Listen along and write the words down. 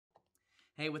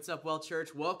Hey, what's up, Well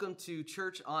Church? Welcome to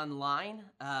Church Online.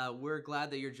 We're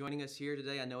glad that you're joining us here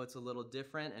today. I know it's a little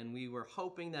different, and we were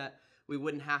hoping that we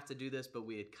wouldn't have to do this, but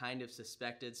we had kind of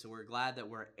suspected, so we're glad that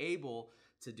we're able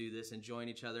to do this and join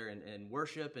each other and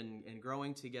worship and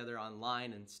growing together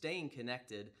online and staying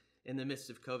connected in the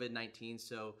midst of COVID-19.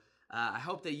 So I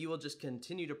hope that you will just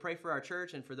continue to pray for our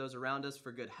church and for those around us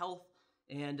for good health,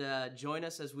 and join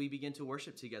us as we begin to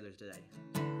worship together today.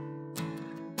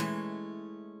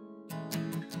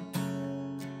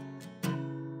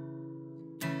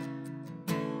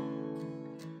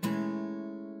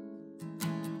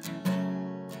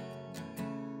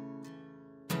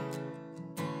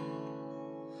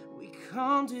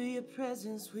 Come to your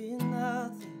presence with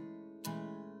nothing,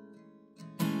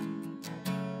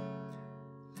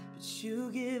 but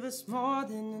you give us more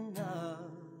than enough.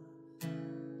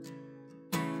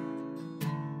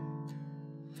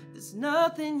 There's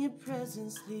nothing your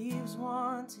presence leaves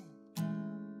wanting.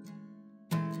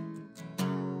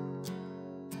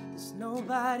 There's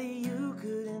nobody you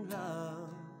couldn't love.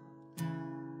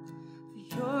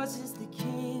 For yours is the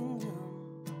kingdom.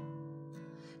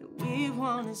 We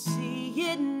want to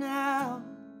see it now.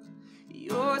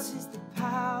 Yours is the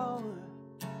power.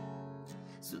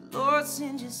 So Lord,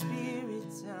 send your spirit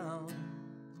down.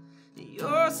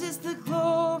 Yours is the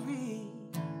glory.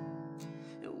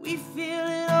 And we feel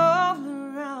it all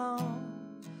around.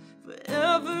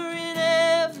 Forever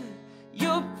and ever,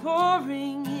 you're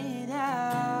pouring it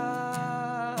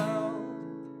out.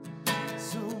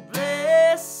 So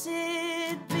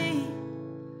blessed be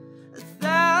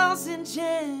 1,000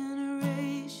 generations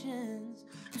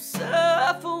who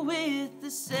suffer with the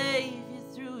Savior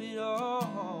through it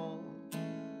all.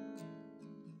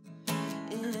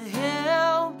 And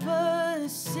help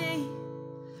us see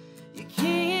your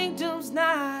kingdom's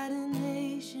not a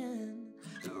nation.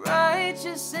 The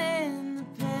righteous and the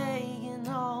pagan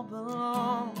all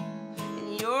belong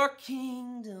in your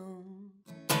kingdom.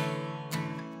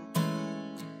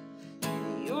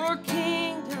 In your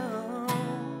kingdom.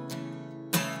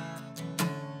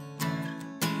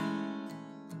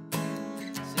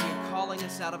 Calling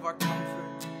us out of our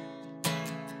comfort.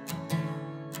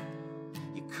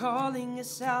 You're calling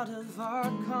us out of our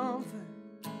comfort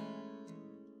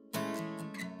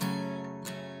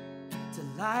to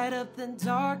light up the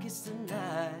darkest of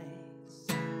nights,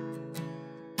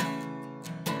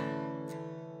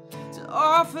 to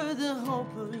offer the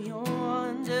hope of your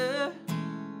wonder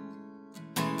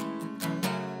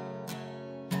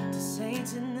to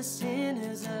saints and the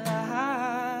sinners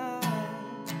alike.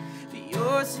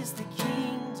 Yours is the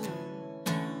kingdom,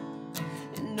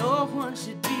 and no one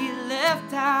should be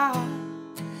left out.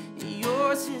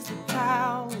 Yours is the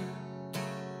power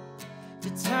to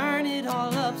turn it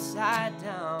all upside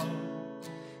down.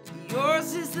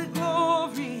 Yours is the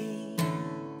glory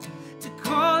to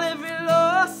call every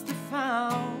lost to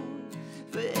found.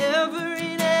 Forever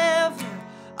and ever,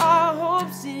 our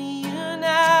hope's in you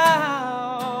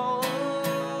now.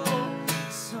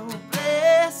 So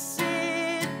blessed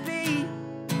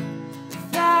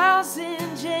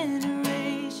 1,000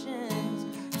 generations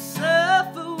who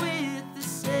suffer with the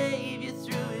Savior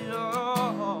through it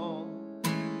all.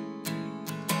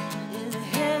 And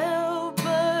help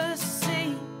us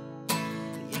see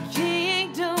your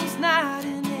kingdom's not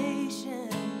a nation.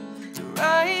 The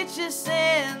righteous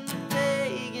and the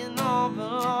pagan all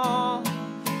belong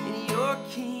in your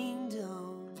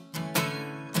kingdom.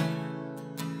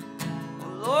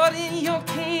 Oh Lord, in your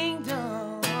kingdom.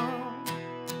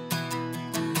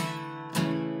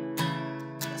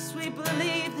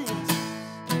 Believe this,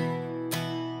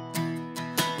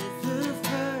 that the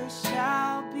first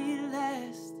shall be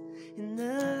last, and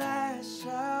the last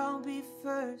shall be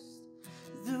first.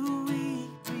 The weak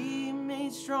be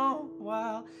made strong,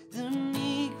 while the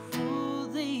meek rule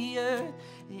the earth,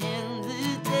 and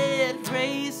the dead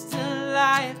raised to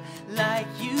life, like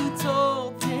you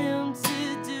told them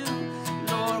to do.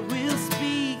 Lord, we'll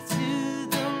speak to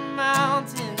the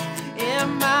mountains,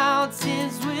 and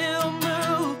mountains will move.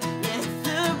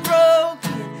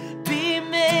 Broken be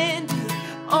mended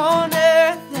on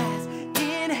earth as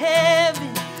in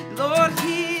heaven. Lord,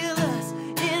 heal us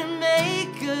and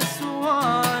make us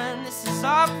one. This is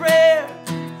our prayer.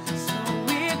 So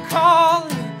we're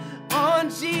calling on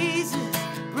Jesus.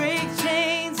 Break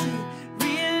chains and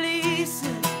release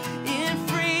us in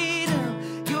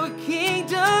freedom. Your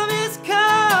kingdom is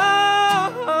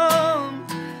come.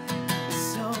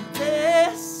 So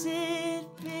blessed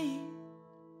be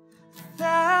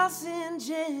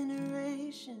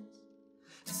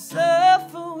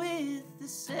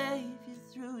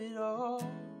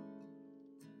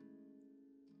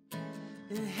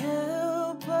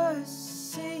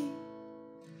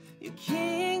Your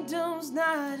kingdom's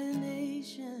not a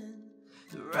nation.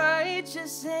 The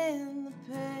righteous and the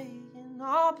pagan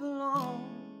all belong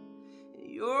in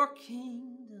your kingdom.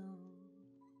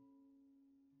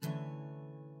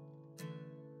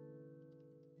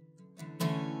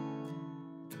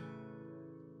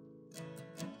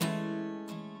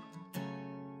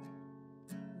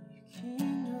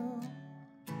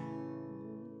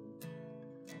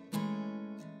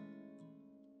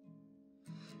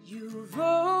 You've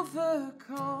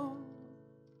overcome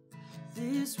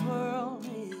this world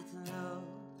with love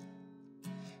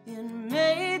and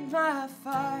made my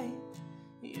fight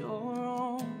your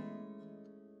own.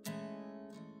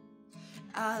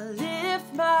 I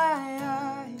lift my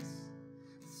eyes,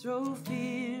 throw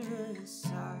fear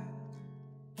aside,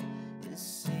 and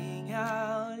sing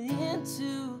out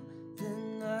into the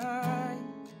night.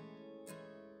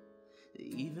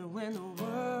 Even when the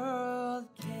world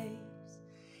caves,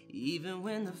 even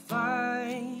when the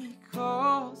fight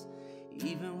calls,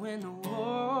 even when the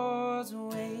war's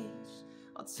waged,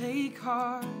 I'll take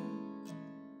heart,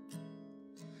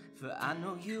 for I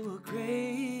know you are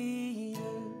greater.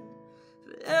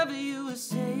 Forever you are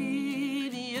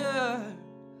Savior,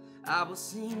 I will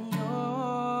sing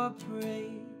your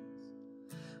praise.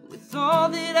 With all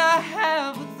that I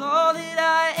have, with all that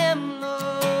I am,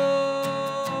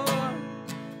 Lord,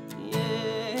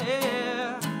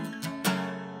 yeah.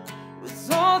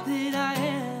 With all that I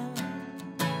am,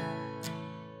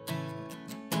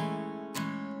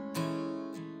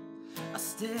 I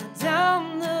stare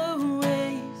down the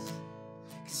waves,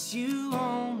 'cause you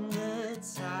own the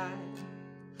tide.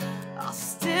 I'll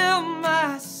still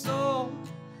my soul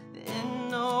and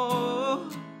know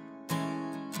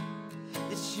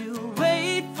that you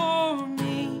wait for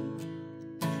me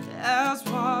as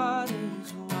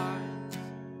waters wide,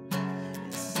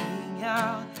 and sing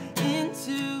out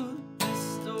into the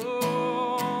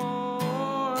storm.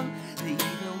 That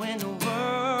even when the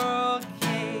world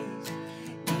caves,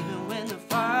 even when the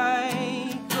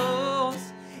fight goes,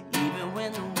 even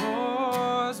when the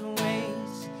war's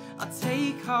waged, I'll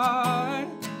take heart,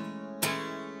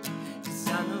 'cause I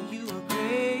know you are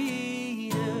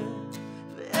greater.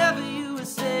 Forever you are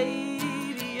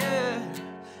Savior,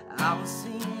 I will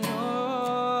sing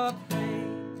your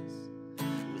praise.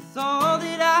 With all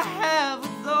that I have,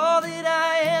 with all that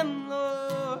I am,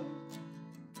 Lord.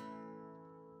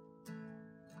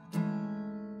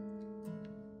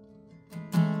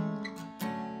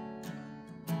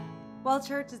 Well,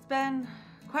 church, it's been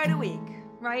quite a week,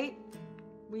 right?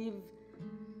 We've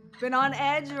been on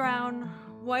edge around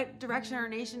what direction our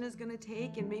nation is going to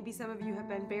take, and maybe some of you have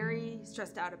been very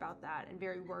stressed out about that and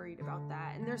very worried about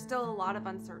that, and there's still a lot of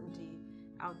uncertainty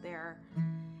out there.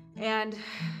 And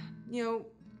you know,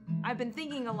 I've been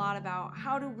thinking a lot about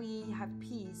how do we have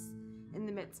peace in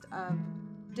the midst of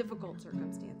difficult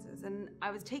circumstances, and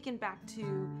I was taken back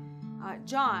to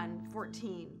John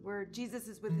 14, where Jesus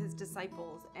is with his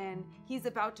disciples and he's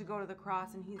about to go to the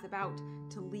cross and he's about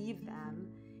to leave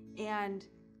them, and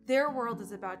their world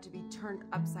is about to be turned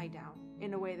upside down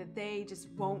in a way that they just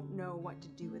won't know what to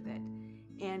do with it.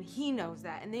 And he knows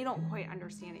that, and they don't quite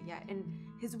understand it yet. And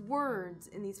his words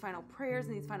in these final prayers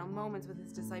and these final moments with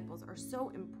his disciples are so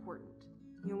important.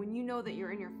 You know, when you know that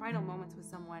you're in your final moments with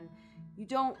someone, you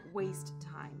don't waste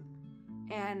time.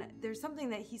 And there's something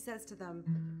that he says to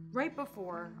them right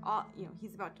before,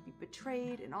 he's about to be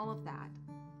betrayed and all of that.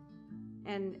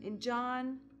 And in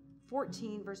John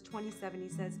 14, verse 27, he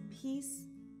says, "Peace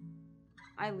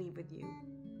I leave with you.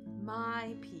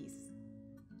 My peace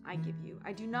I give you.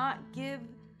 I do not give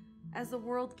as the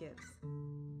world gives.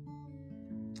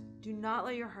 Do not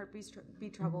let your heart be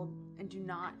troubled, and do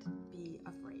not be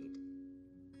afraid."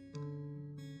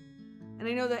 And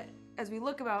I know that as we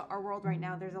look about our world right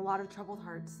now, there's a lot of troubled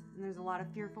hearts and there's a lot of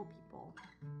fearful people,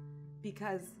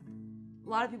 because a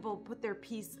lot of people put their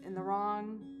peace in the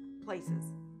wrong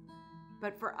places.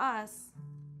 But for us,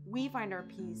 we find our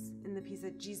peace in the peace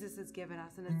that Jesus has given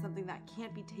us, and it's something that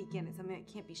can't be taken. It's something that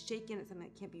can't be shaken. It's something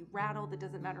that can't be rattled. It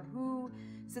doesn't matter who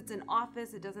sits in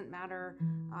office. It doesn't matter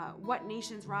what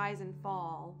nations rise and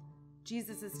fall.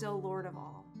 Jesus is still Lord of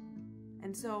all.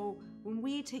 And so when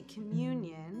we take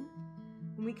communion,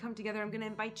 when we come together, I'm going to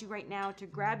invite you right now to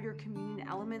grab your communion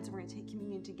elements. We're going to take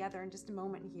communion together in just a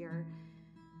moment here.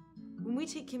 When we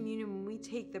take communion, when we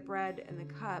take the bread and the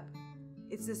cup,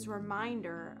 it's this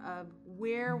reminder of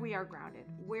where we are grounded,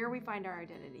 where we find our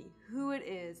identity, who it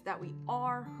is that we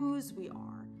are, whose we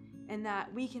are, and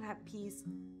that we can have peace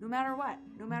no matter what,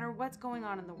 no matter what's going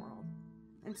on in the world.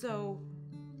 And so,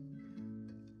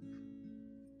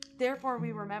 therefore,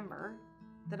 we remember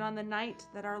that on the night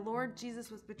that our Lord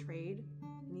Jesus was betrayed,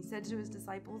 and he said to his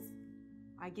disciples,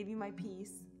 I give you my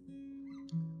peace.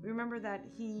 We remember that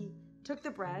he took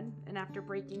the bread, and after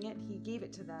breaking it, he gave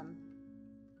it to them.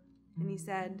 And he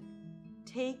said,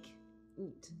 "Take,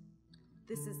 eat.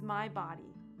 This is my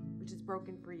body, which is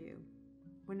broken for you.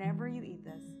 Whenever you eat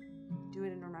this, do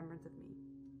it in remembrance of me."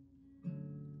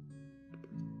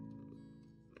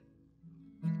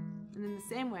 And in the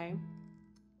same way,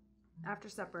 after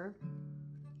supper,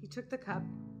 he took the cup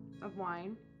of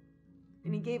wine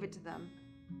and he gave it to them.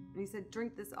 And he said,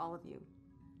 "Drink this, all of you,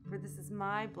 for this is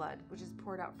my blood, which is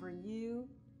poured out for you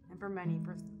and for many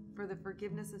for the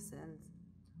forgiveness of sins.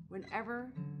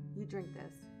 Whenever you drink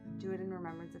this, do it in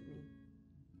remembrance of me."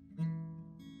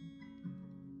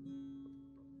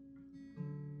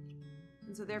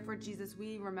 And so therefore, Jesus,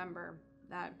 we remember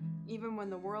that even when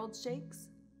the world shakes,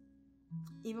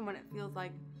 even when it feels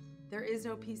like there is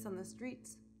no peace on the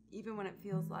streets, even when it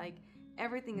feels like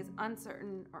everything is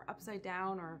uncertain or upside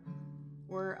down, or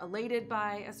we're elated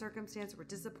by a circumstance, or we're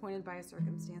disappointed by a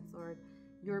circumstance, Lord,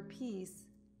 your peace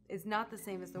is not the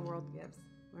same as the world gives.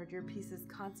 Lord, your peace is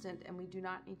constant, and we do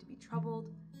not need to be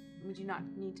troubled, and we do not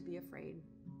need to be afraid.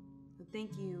 So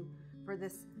thank you for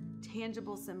this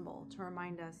tangible symbol to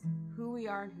remind us who we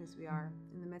are and whose we are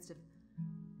in the midst of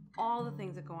all the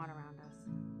things that go on around us.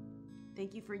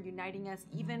 Thank you for uniting us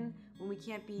even when we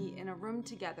can't be in a room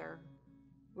together.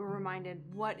 We're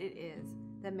reminded what it is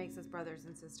that makes us brothers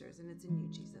and sisters, and it's in you,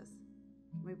 Jesus.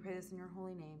 We pray this in your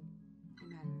holy name.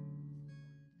 Amen.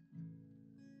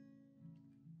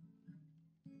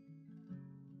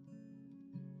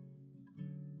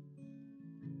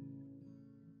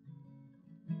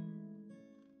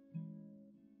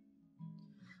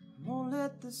 Won't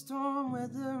let the storm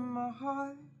weather my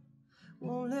heart.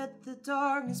 Won't let the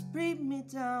darkness break me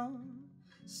down.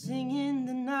 Singing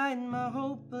the night, my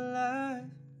hope alive,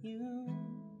 you.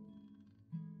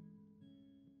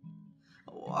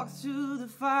 I walk through the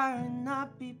fire and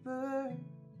not be burned.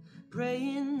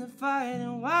 Pray in the fight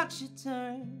and watch it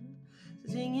turn.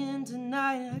 Singing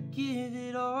tonight, I give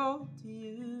it all to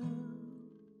you.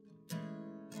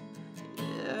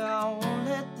 Yeah, I won't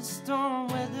let the storm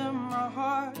weather my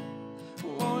heart.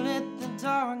 Won't let the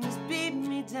darkness beat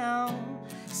me down.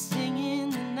 Singing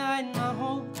the night, my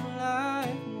hope alive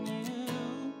in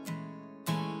you.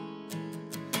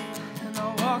 And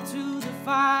I walk through the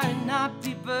fire and not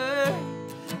be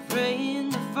burned. Pray in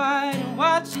the fight and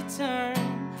watch it turn.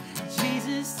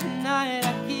 Jesus, tonight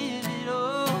I give it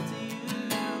all to you.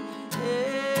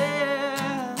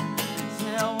 Yeah.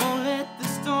 Say I won't let the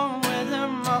storm weather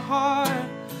my heart.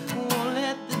 Won't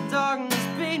let the darkness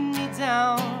beat me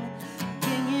down.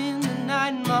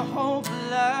 My hope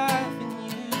alive in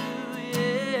you,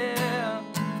 yeah.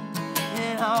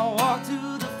 And I'll walk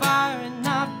through the fire and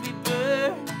not be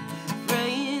burned.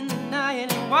 Pray in the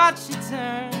night and watch it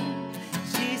turn.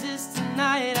 Jesus,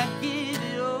 tonight I give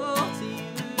it all to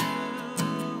you.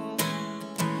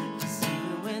 'Cause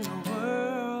even when the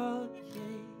world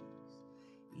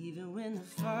caves, even when the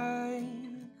fight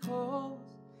calls,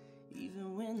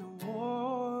 even when the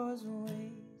wars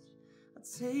wage, I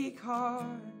take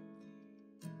heart.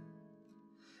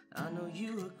 I know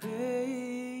you are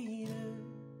greater,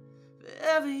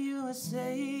 forever you are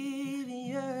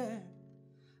Savior.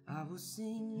 I will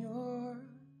sing your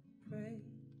praise.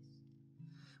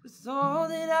 With all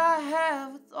that I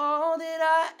have, with all that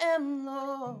I am,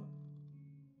 Lord.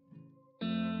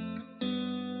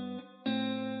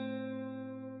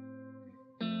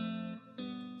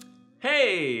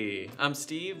 Hey, I'm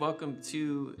Steve. Welcome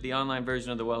to the online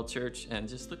version of the Well Church. And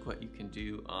just look what you can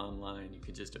do online. You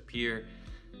can just appear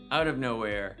out of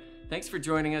nowhere. Thanks for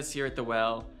joining us here at the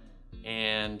Well.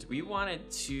 And we wanted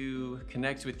to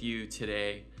connect with you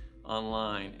today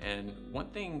online. And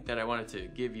one thing that I wanted to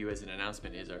give you as an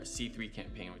announcement is our C3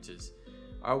 campaign, which is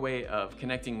our way of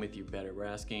connecting with you better. We're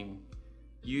asking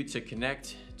you to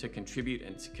connect, to contribute,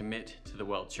 and to commit to the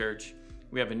Well Church.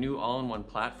 We have a new all-in-one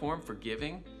platform for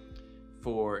giving,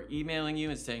 for emailing you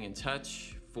and staying in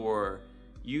touch, for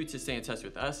you to stay in touch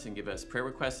with us and give us prayer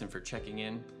requests, and for checking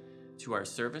in to our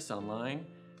service online.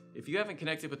 If you haven't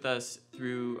connected with us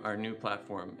through our new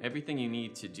platform, everything you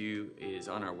need to do is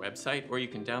on our website, or you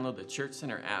can download the Church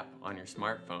Center app on your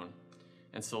smartphone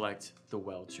and select the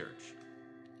Well Church.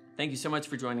 Thank you so much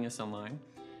for joining us online.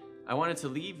 I wanted to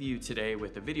leave you today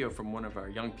with a video from one of our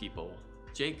young people,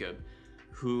 Jacob,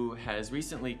 who has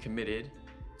recently committed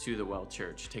to the Well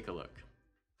Church. Take a look.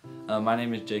 My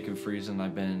name is Jacob Friesen.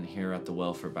 I've been here at the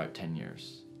Well for about 10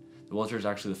 years. The Well Church is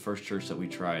actually the first church that we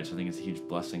tried, so I think it's a huge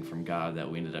blessing from God that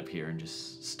we ended up here and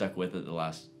just stuck with it the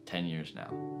last 10 years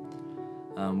now.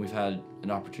 We've had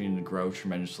an opportunity to grow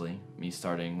tremendously, me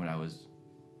starting when I was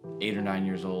 8 or 9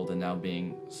 years old and now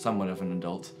being somewhat of an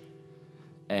adult.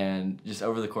 And just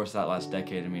over the course of that last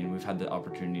decade, I mean, we've had the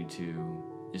opportunity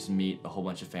to just meet a whole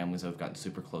bunch of families that we've gotten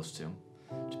super close to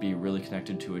be really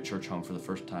connected to a church home for the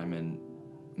first time in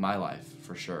my life,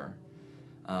 for sure.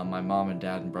 My mom and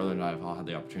dad and brother and I have all had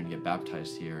the opportunity to get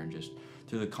baptized here, and just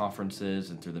through the conferences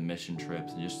and through the mission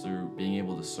trips and just through being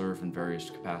able to serve in various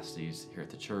capacities here at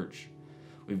the church,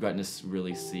 we've gotten to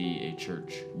really see a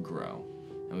church grow,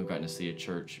 and we've gotten to see a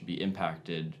church be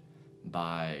impacted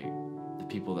by the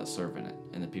people that serve in it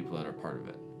and the people that are part of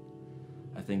it.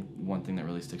 I think one thing that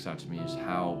really sticks out to me is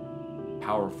how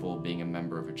powerful being a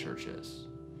member of a church is.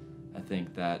 I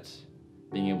think that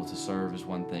being able to serve is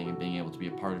one thing, and being able to be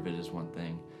a part of it is one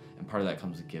thing, and part of that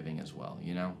comes with giving as well,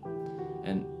 you know?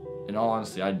 And in all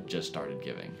honesty, I just started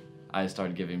giving. I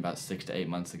started giving about 6 to 8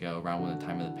 months ago, around when the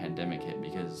time of the pandemic hit,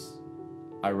 because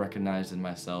I recognized in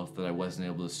myself that I wasn't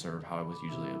able to serve how I was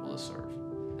usually able to serve.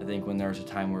 I think when there was a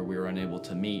time where we were unable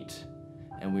to meet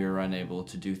and we were unable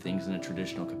to do things in a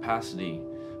traditional capacity,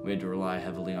 we had to rely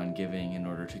heavily on giving in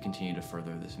order to continue to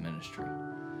further this ministry.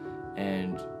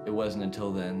 And it wasn't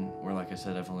until then where, like I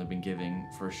said, I've only been giving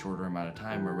for a shorter amount of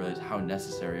time, where I realized how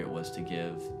necessary it was to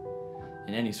give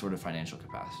in any sort of financial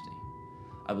capacity.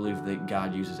 I believe that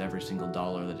God uses every single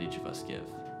dollar that each of us give.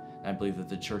 And I believe that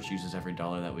the church uses every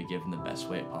dollar that we give in the best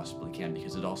way it possibly can,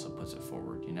 because it also puts it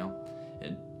forward, you know?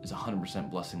 It is 100%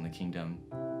 blessing the kingdom,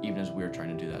 even as we're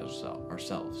trying to do that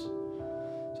ourselves.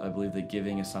 So I believe that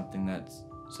giving is something that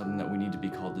we need to be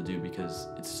called to do, because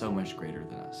it's so much greater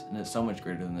than us, and it's so much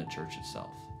greater than the church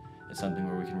itself. It's something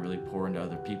where we can really pour into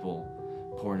other people,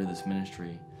 pour into this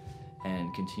ministry,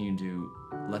 and continue to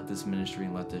let this ministry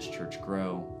and let this church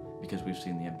grow, because we've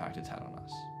seen the impact it's had on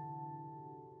us.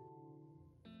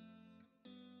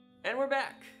 And we're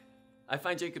back. I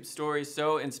find Jacob's story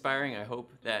so inspiring. I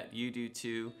hope that you do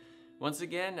too. Once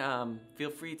again, feel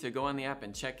free to go on the app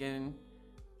and check in.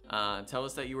 Tell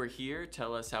us that you were here.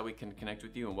 Tell us how we can connect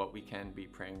with you and what we can be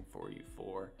praying for you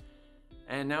for.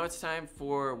 And now it's time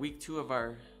for week 2 of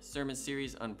our sermon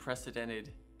series,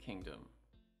 Unprecedented Kingdom.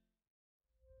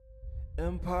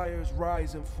 Empires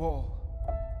rise and fall.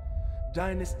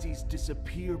 Dynasties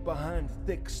disappear behind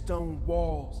thick stone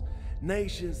walls.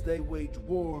 Nations, they wage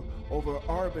war over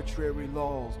arbitrary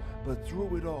laws. But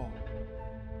through it all,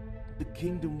 the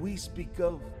kingdom we speak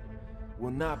of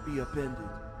will not be upended.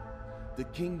 The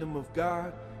kingdom of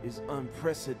God is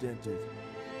unprecedented.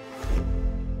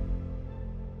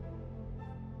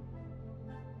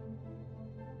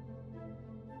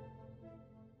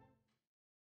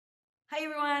 Hi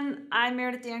everyone, I'm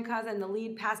Meredith Dankos. I'm the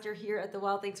lead pastor here at The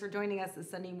Well. Thanks for joining us this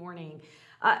Sunday morning.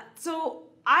 So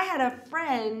I had a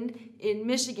friend in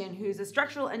Michigan who's a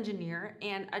structural engineer,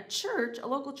 and a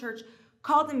local church,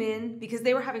 called them in because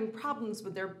they were having problems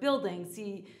with their building.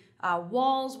 See,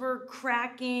 walls were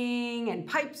cracking and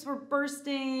pipes were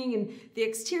bursting and the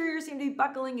exterior seemed to be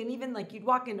buckling, and even like you'd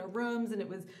walk into rooms and it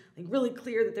was like really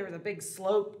clear that there was a big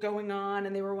slope going on,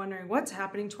 and they were wondering what's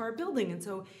happening to our building. And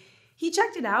so he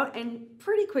checked it out, and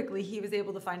pretty quickly he was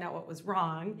able to find out what was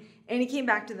wrong. And he came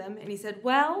back to them and he said,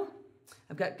 well,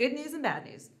 I've got good news and bad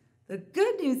news. The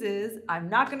good news is I'm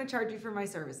not going to charge you for my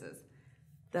services.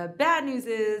 The bad news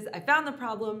is I found the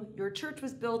problem. Your church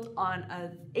was built on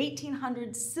a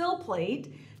 1800 sill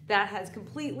plate that has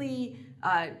completely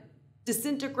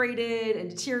disintegrated and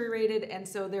deteriorated, and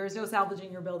so there is no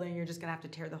salvaging your building. You're just going to have to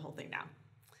tear the whole thing down.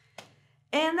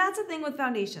 And that's the thing with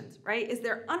foundations, right? Is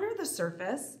they're under the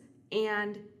surface,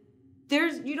 and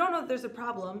you don't know that there's a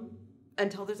problem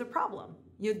until there's a problem.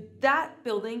 That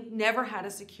building never had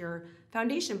a secure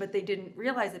foundation, but they didn't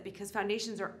realize it because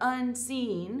foundations are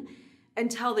unseen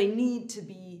until they need to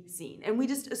be seen. And we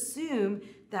just assume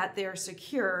that they're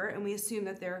secure, and we assume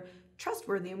that they're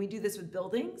trustworthy. And we do this with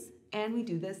buildings, and we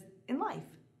do this in life,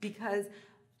 because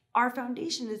our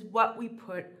foundation is what we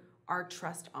put our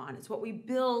trust on. It's what we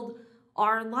build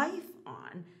our life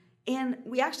on. And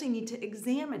we actually need to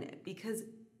examine it, because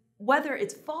whether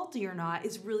it's faulty or not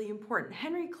is really important.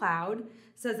 Henry Cloud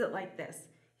says it like this.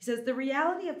 He says, the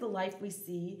reality of the life we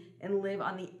see and live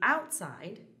on the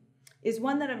outside is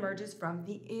one that emerges from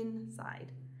the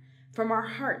inside, from our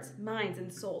hearts, minds,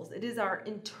 and souls. It is our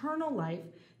internal life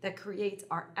that creates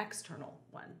our external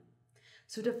one.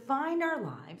 So to find our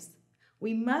lives,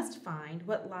 we must find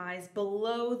what lies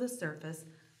below the surface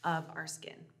of our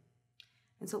skin.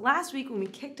 And so last week when we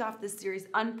kicked off this series,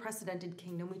 Unprecedented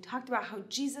Kingdom, we talked about how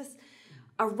Jesus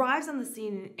arrives on the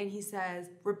scene and he says,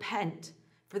 repent,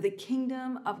 for the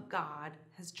kingdom of God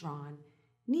has drawn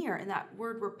near. And that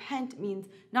word repent means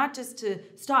not just to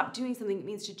stop doing something, it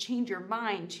means to change your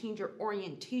mind, change your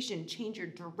orientation, change your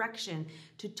direction,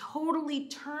 to totally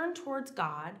turn towards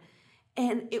God,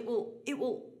 and it will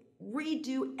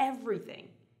redo everything.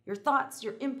 Your thoughts,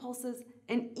 your impulses,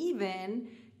 and even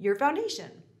your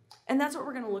foundation. And that's what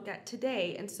we're going to look at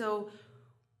today. And so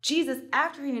Jesus,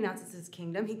 after he announces his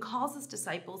kingdom, he calls his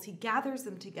disciples, he gathers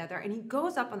them together, and he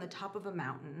goes up on the top of a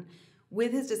mountain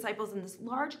with his disciples, and this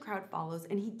large crowd follows,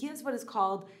 and he gives what is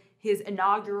called his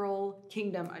inaugural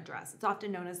kingdom address. It's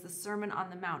often known as the Sermon on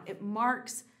the Mount. It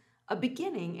marks a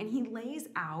beginning, and he lays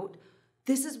out,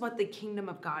 this is what the kingdom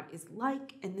of God is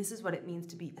like, and this is what it means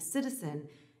to be a citizen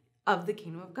of the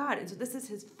kingdom of God. And so this is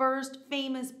his first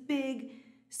famous big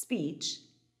speech.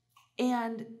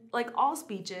 And like all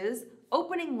speeches,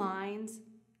 opening lines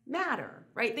matter,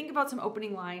 right? Think about some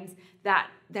opening lines that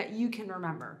you can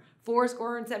remember.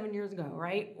 7 years ago,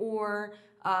 right? Or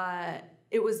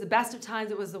it was the best of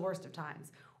times, it was the worst of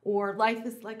times. Or life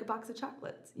is like a box of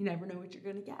chocolates. You never know what you're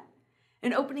going to get.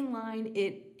 An opening line,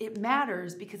 it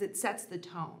matters because it sets the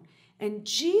tone. And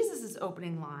Jesus'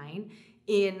 opening line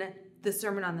in the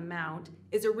Sermon on the Mount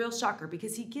is a real shocker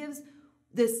because he gives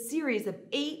this series of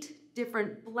 8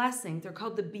 different blessings. They're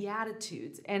called the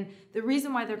Beatitudes. And the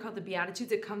reason why they're called the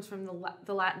Beatitudes, it comes from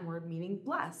the Latin word meaning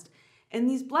blessed. And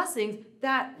these blessings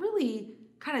that really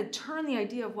kind of turn the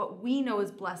idea of what we know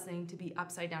as blessing to be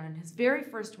upside down. And his very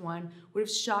first one would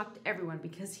have shocked everyone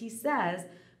because he says,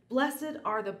 "Blessed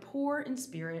are the poor in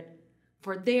spirit,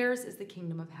 for theirs is the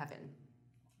kingdom of heaven."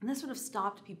 And this would have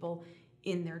stopped people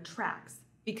in their tracks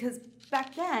because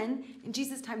back then, in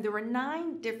Jesus' time, there were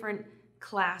 9 different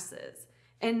classes.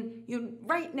 And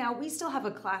right now, we still have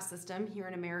a class system here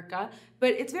in America,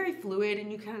 but it's very fluid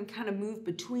and you can kind of move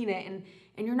between it and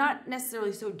you're not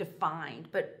necessarily so defined.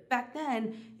 But back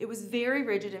then, it was very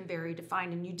rigid and very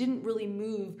defined and you didn't really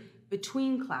move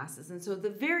between classes. And so the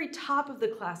very top of the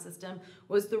class system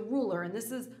was the ruler. And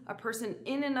this is a person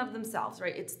in and of themselves,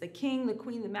 right? It's the king, the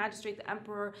queen, the magistrate, the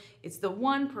emperor. It's the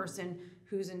one person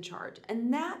who's in charge.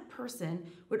 And that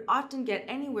person would often get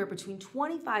anywhere between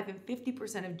 25 and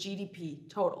 50% of GDP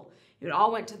total. It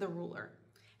all went to the ruler.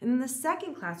 And then the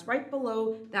second class, right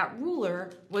below that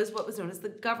ruler, was what was known as the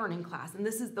governing class. And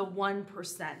this is the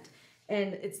 1%.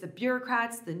 And it's the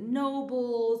bureaucrats, the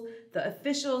nobles, the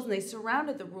officials, and they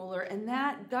surrounded the ruler. And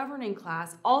that governing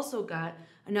class also got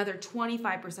another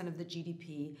 25% of the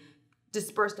GDP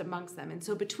dispersed amongst them. And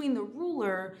so between the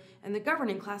ruler and the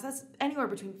governing class, that's anywhere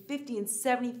between 50 and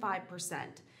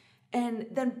 75%. And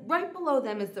then right below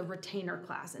them is the retainer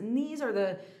class. And these are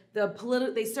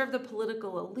they serve the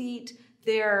political elite.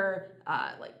 They're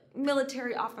like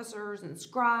military officers and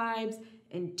scribes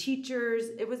and teachers.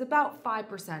 It was about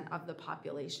 5% of the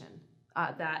population,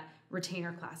 that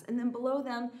retainer class. And then below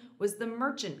them was the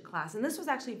merchant class. And this was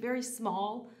actually a very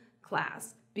small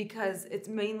class because it's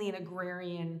mainly an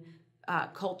agrarian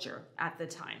culture at the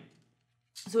time.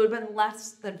 So it would have been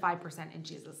less than 5% in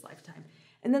Jesus' lifetime.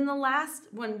 And then the last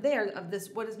one there of this,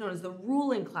 what is known as the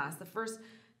ruling class, the first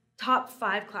top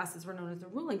 5 classes were known as the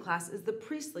ruling class, is the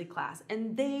priestly class.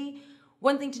 And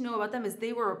one thing to know about them is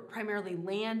they were primarily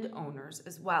landowners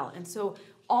as well. And so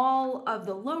all of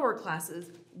the lower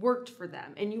classes worked for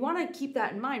them. And you want to keep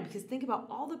that in mind because think about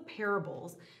all the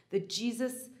parables that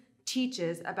Jesus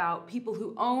teaches about people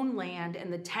who own land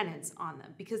and the tenants on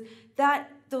them. Because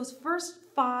those first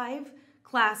 5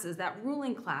 classes, that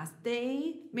ruling class,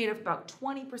 they made up about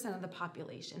 20% of the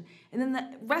population. And then the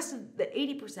rest of the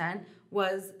 80%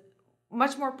 was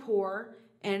much more poor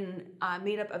and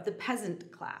made up of the peasant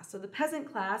class. So the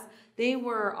peasant class, they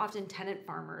were often tenant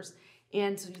farmers.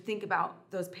 And so you think about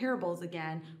those parables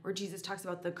again, where Jesus talks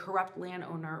about the corrupt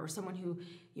landowner or someone who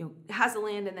has the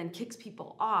land and then kicks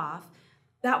people off.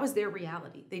 That was their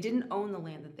reality. They didn't own the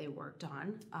land that they worked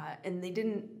on, and they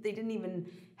didn't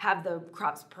even have the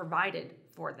crops provided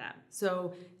for them.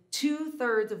 So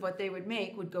 2/3 of what they would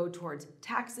make would go towards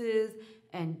taxes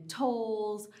and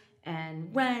tolls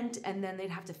and rent, and then they'd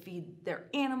have to feed their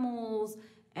animals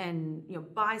and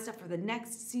buy stuff for the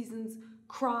next season's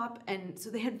crop. And so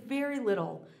they had very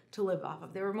little to live off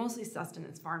of. They were mostly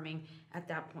sustenance farming at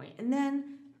that point. And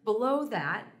then below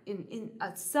that, in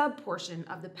a sub-portion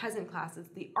of the peasant class, is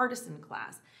the artisan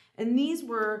class. And these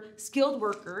were skilled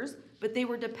workers, but they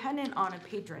were dependent on a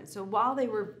patron. So while they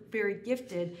were very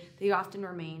gifted, they often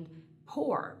remained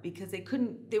poor because they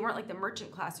weren't like the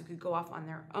merchant class who could go off on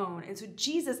their own. And so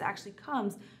Jesus actually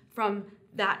comes from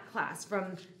that class,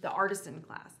 from the artisan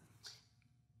class.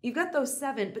 You've got those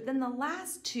 7, but then the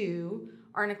last 2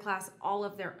 are in a class all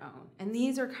of their own. And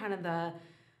these are kind of the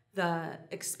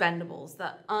expendables,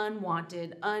 the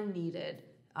unwanted, unneeded,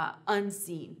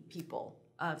 unseen people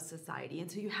of society.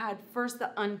 And so you had first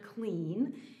the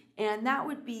unclean, and that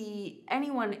would be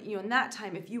anyone, in that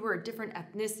time, if you were a different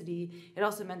ethnicity, it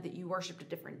also meant that you worshiped a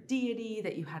different deity,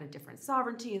 that you had a different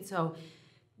sovereignty. And so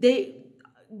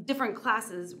different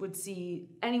classes would see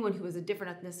anyone who was a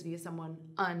different ethnicity as someone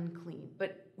unclean.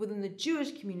 But within the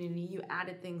Jewish community, you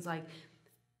added things like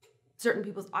certain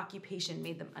people's occupation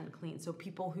made them unclean. So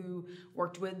people who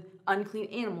worked with unclean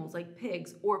animals like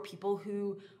pigs, or people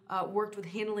who worked with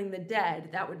handling the dead,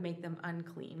 that would make them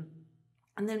unclean.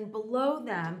 And then below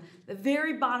them, the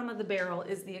very bottom of the barrel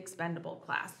is the expendable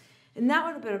class. And that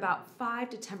would have been about 5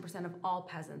 to 10% of all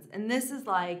peasants. And this is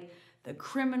like the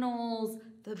criminals,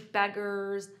 the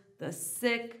beggars, the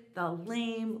sick, the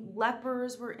lame.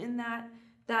 Lepers were in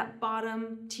that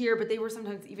bottom tier, but they were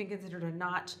sometimes even considered a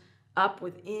notch up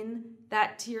within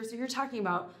that tier. So you're talking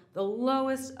about the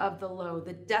lowest of the low,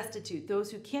 the destitute,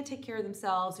 those who can't take care of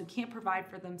themselves, who can't provide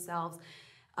for themselves.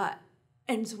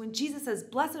 And so when Jesus says,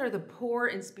 blessed are the poor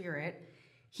in spirit,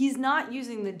 he's not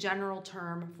using the general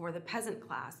term for the peasant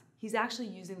class. He's actually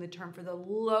using the term for the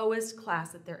lowest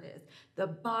class that there is, the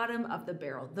bottom of the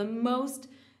barrel, the most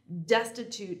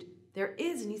destitute there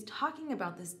is. And he's talking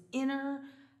about this inner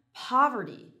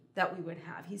poverty that we would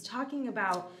have. He's talking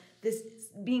about this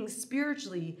being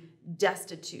spiritually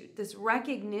destitute, this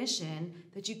recognition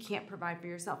that you can't provide for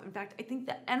yourself. In fact, I think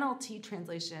the NLT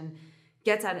translation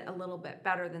gets at it a little bit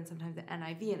better than sometimes the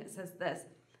NIV, and it says this: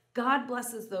 God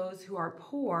blesses those who are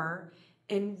poor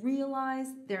and realize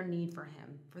their need for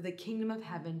him, for the kingdom of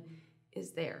heaven is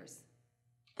theirs.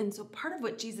 And so part of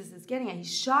what Jesus is getting at,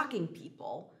 he's shocking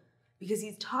people because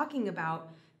he's talking about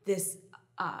this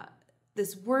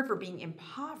word for being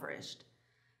impoverished,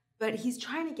 but he's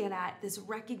trying to get at this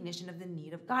recognition of the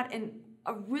need of God. And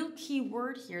a real key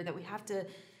word here that we have to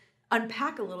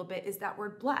unpack a little bit is that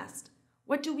word blessed.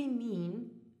 What do we mean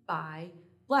by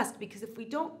blessed? Because if we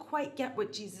don't quite get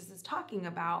what Jesus is talking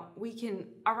about, we can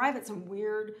arrive at some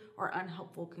weird or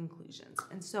unhelpful conclusions.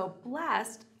 And so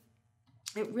blessed,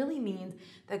 it really means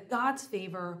that God's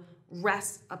favor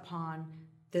rests upon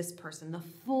this person, the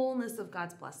fullness of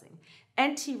God's blessing.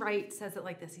 N.T. Wright says it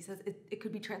like this. He says it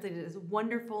could be translated as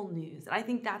wonderful news. And I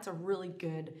think that's a really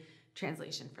good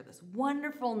translation for this.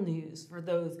 Wonderful news for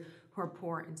those who are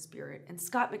poor in spirit. And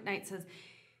Scott McKnight says,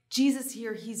 Jesus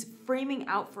here, he's framing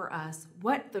out for us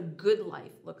what the good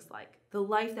life looks like, the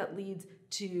life that leads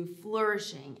to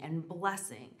flourishing and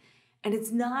blessing. And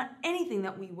it's not anything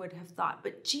that we would have thought.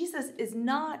 But Jesus is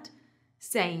not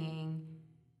saying,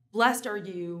 blessed are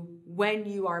you when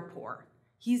you are poor.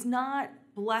 He's not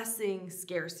blessing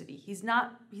scarcity. He's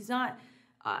not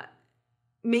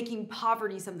making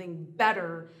poverty something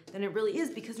better than it really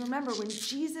is. Because remember, when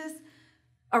Jesus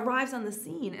arrives on the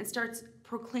scene and starts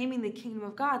proclaiming the kingdom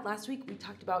of God, last week we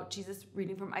talked about Jesus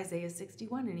reading from Isaiah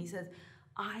 61, and he says,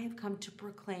 I have come to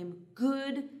proclaim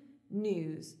good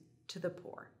news to the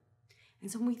poor.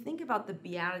 And so when we think about the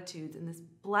Beatitudes and this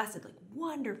blessed, like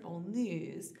wonderful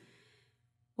news,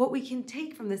 what we can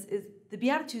take from this is the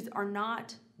Beatitudes are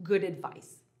not good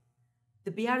advice.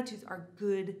 The Beatitudes are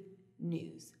good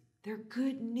news. They're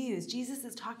good news. Jesus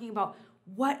is talking about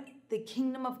what the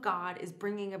kingdom of God is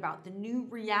bringing about, the new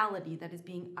reality that is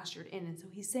being ushered in. And so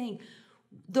he's saying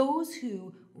those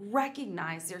who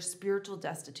recognize their spiritual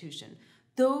destitution,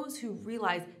 those who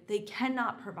realize they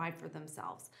cannot provide for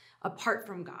themselves apart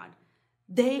from God,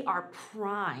 they are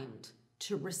primed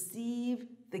to receive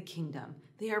the kingdom.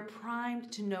 They are primed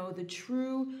to know the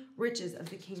true riches of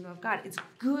the kingdom of God. It's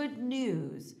good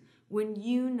news when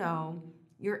you know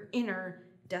your inner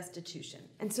destitution.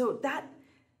 And so that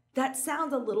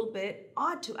sounds a little bit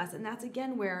odd to us. And that's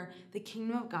again where the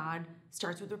kingdom of God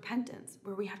starts with repentance,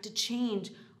 where we have to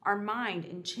change our mind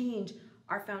and change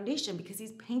our foundation, because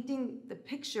he's painting the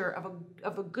picture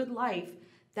of a good life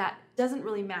that doesn't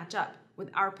really match up with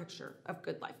our picture of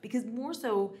good life. Because more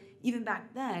so, even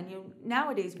back then,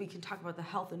 nowadays we can talk about the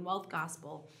health and wealth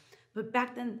gospel, but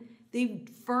back then they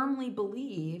firmly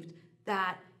believed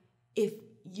that if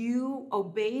you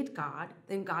obeyed God,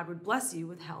 then God would bless you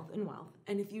with health and wealth.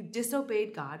 And if you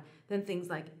disobeyed God, then things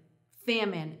like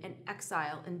famine and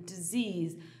exile and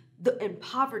disease and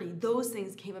poverty, those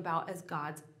things came about as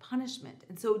God's punishment.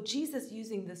 And so Jesus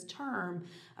using this term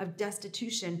of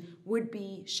destitution would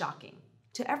be shocking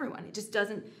to everyone. It just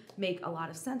doesn't make a lot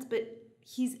of sense. But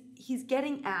he's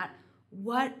getting at,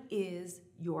 what is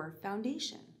your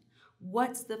foundation?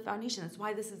 What's the foundation? That's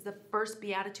why this is the first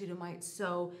beatitude and why it's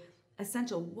so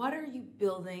essential. What are you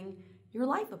building your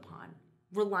life upon?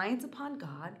 Reliance upon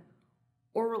God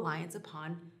or reliance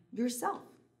upon yourself?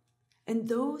 And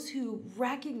those who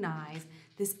recognize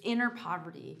this inner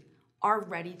poverty are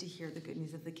ready to hear the good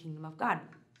news of the kingdom of God.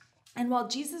 And while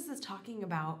Jesus is talking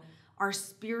about our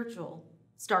spiritual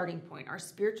starting point, our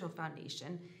spiritual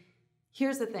foundation,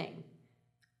 here's the thing.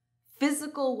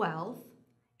 Physical wealth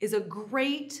is a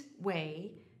great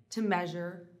way to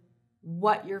measure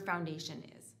what your foundation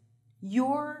is.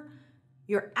 Your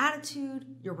attitude,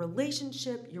 your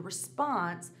relationship, your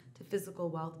response to physical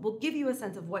wealth will give you a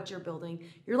sense of what you're building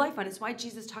your life on. It's why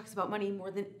Jesus talks about money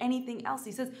more than anything else.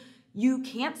 He says, you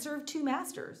can't serve two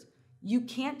masters. You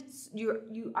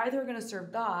either are going to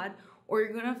serve God or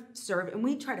you're going to serve, and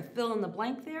we try to fill in the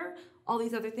blank there, all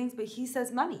these other things, but he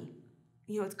says money.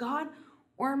 It's God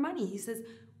or money. He says,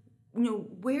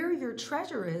 where your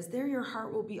treasure is, there your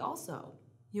heart will be also.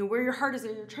 Where your heart is,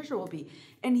 there your treasure will be.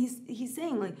 And he's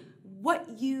saying, like,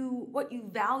 what you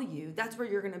value, that's where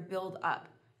you're going to build up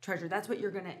treasure. That's what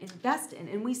you're going to invest in.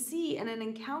 And we see in an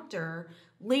encounter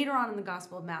later on in the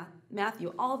Gospel of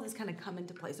Matthew, all of this kind of come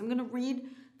into place. I'm going to read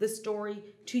the story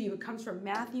to you. It comes from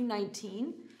Matthew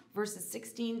 19, verses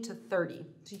 16 to 30.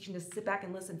 So you can just sit back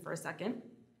and listen for a second.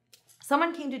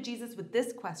 Someone came to Jesus with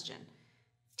this question.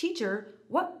 Teacher,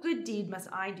 what good deed must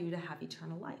I do to have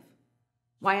eternal life?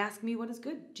 Why ask me what is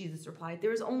good? Jesus replied,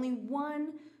 there is only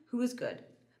one who is good.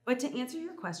 But to answer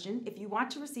your question, if you want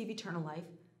to receive eternal life,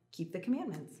 keep the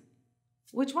commandments.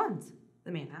 Which ones?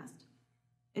 The man asked.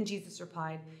 And Jesus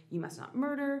replied, you must not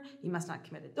murder, you must not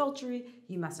commit adultery,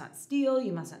 you must not steal,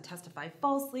 you must not testify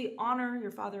falsely, honor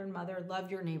your father and mother, love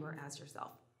your neighbor as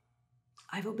yourself.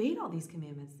 I've obeyed all these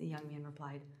commandments, the young man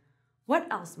replied.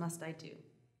 What else must I do?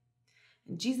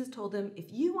 And Jesus told him,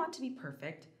 if you want to be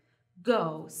perfect,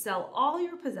 go, sell all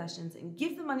your possessions and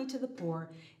give the money to the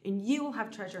poor, and you will have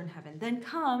treasure in heaven. Then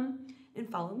come and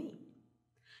follow me.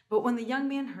 But when the young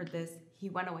man heard this, he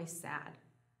went away sad,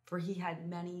 for he had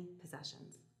many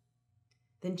possessions.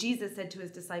 Then Jesus said to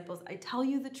his disciples, I tell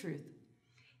you the truth.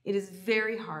 It is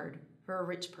very hard for a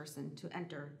rich person to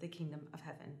enter the kingdom of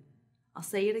heaven. I'll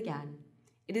say it again.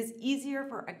 It is easier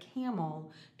for a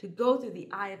camel to go through the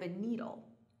eye of a needle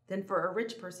than for a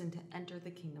rich person to enter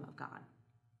the kingdom of God.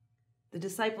 The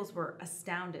disciples were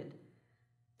astounded.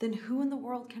 Then who in the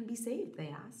world can be saved?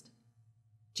 They asked.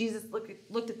 Jesus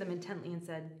looked at them intently and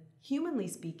said, humanly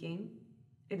speaking,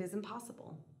 it is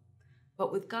impossible.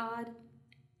 But with God,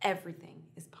 everything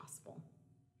is possible.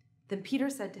 Then Peter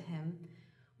said to him,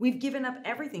 we've given up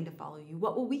everything to follow you.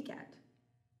 What will we get?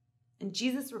 And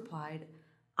Jesus replied,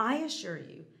 I assure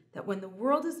you that when the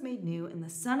world is made new and the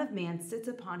Son of Man sits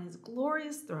upon his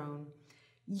glorious throne,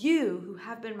 you who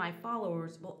have been my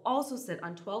followers will also sit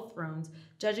on 12 thrones,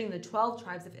 judging the 12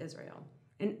 tribes of Israel.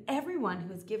 And everyone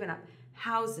who has given up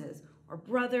houses or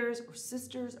brothers or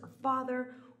sisters or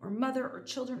father or mother or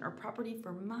children or property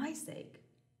for my sake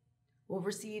will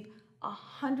receive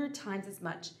 100 times as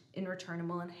much in return and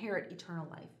will inherit eternal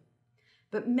life.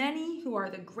 But many who are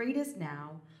the greatest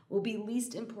now will be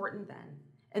least important then,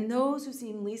 and those who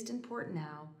seem least important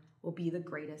now will be the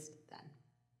greatest then.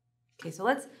 Okay, so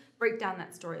let's break down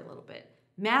that story a little bit.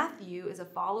 Matthew is a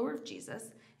follower of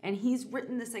Jesus, and he's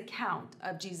written this account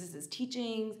of Jesus'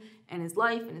 teachings and his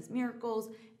life and his miracles,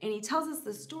 and he tells us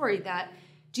the story that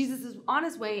Jesus is on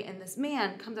his way, and this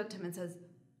man comes up to him and says,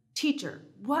 Teacher,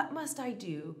 what must I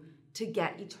do to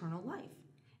get eternal life?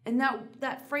 And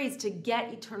that phrase, to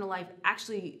get eternal life,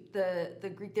 actually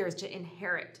the Greek there is to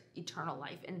inherit eternal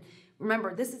life. And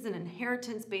remember, this is an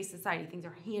inheritance-based society. Things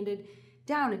are handed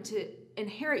down, and to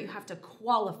inherit, you have to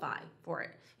qualify for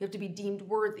it. You have to be deemed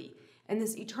worthy. And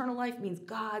this eternal life means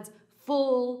God's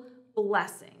full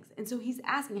blessings. And so he's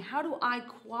asking, how do I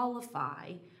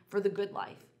qualify for the good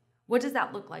life? What does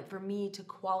that look like for me to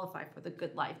qualify for the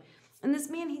good life? And this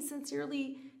man, he's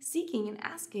sincerely seeking and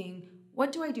asking,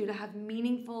 what do I do to have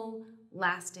meaningful,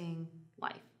 lasting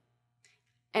life?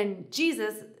 And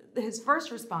Jesus, his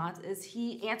first response is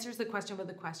he answers the question with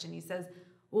a question. He says,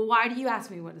 well, why do you ask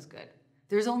me what is good?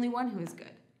 There's only one who is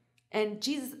good. And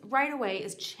Jesus right away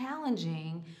is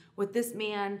challenging what this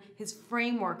man, his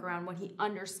framework around what he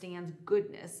understands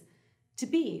goodness to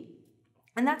be.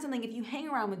 And that's something, if you hang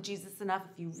around with Jesus enough,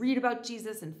 if you read about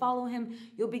Jesus and follow him,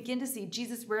 you'll begin to see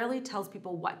Jesus rarely tells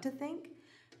people what to think,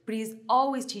 but he's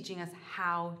always teaching us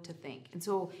how to think. And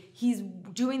so he's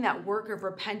doing that work of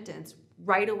repentance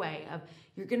right away of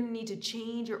you're going to need to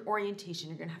change your orientation.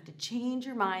 You're going to have to change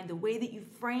your mind, the way that you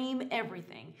frame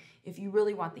everything, if you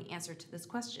really want the answer to this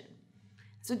question.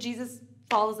 So Jesus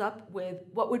follows up with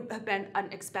what would have been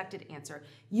an expected answer.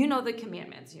 You know the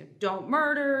commandments. Don't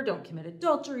murder, don't commit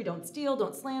adultery, don't steal,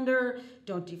 don't slander,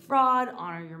 don't defraud,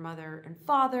 honor your mother and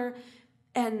father.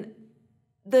 And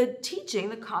the teaching,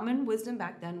 the common wisdom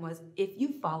back then was if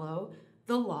you follow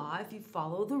the law, if you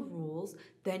follow the rules,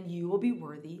 then you will be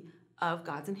worthy of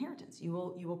God's inheritance. You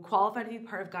will qualify to be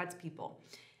part of God's people.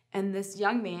 And this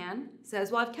young man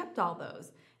says, well, I've kept all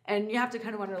those. And you have to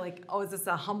kind of wonder, like, oh, is this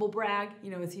a humble brag?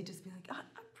 Is he just be like, oh,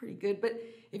 I'm pretty good? But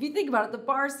if you think about it, the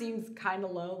bar seems kind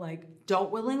of low, like,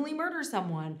 don't willingly murder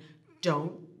someone.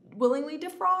 Don't willingly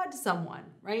defraud someone,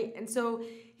 right? And so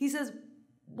he says,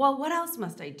 well, what else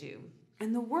must I do?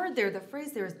 And the word there, the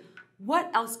phrase there is, what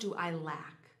else do I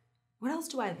lack? What else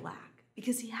do I lack?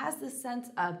 Because he has this sense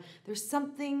of there's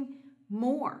something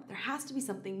more. There has to be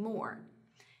something more.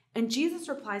 And Jesus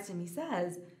replies to him, he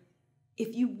says,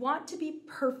 if you want to be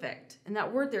perfect, and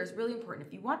that word there is really important.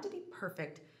 If you want to be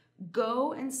perfect,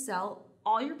 go and sell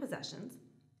all your possessions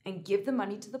and give the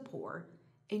money to the poor,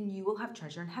 and you will have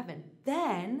treasure in heaven.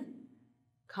 Then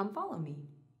come follow me.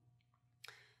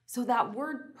 So that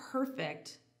word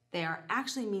perfect there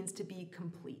actually means to be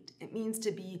complete. It means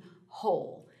to be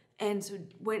whole. And so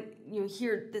when you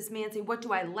hear this man say, what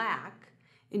do I lack?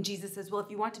 And Jesus says, well, if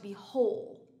you want to be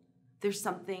whole, there's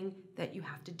something that you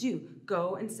have to do.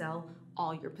 Go and sell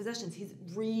all your possessions. He's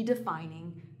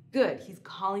redefining good. He's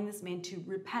calling this man to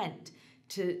repent,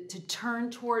 to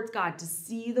turn towards God, to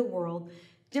see the world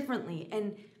differently.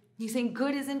 And he's saying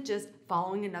good isn't just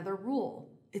following another rule.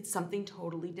 It's something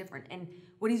totally different. And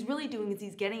what he's really doing is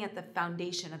he's getting at the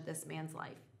foundation of this man's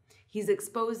life. He's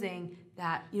exposing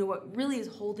that, what really is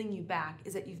holding you back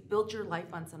is that you've built your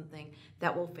life on something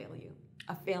that will fail you,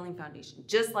 a failing foundation.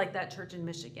 Just like that church in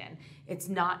Michigan, it's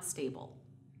not stable.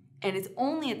 And it's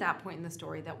only at that point in the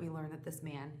story that we learn that this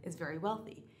man is very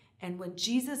wealthy. And when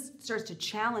Jesus starts to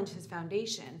challenge his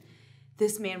foundation,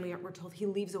 this man, we're told, he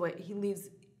leaves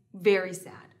very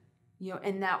sad.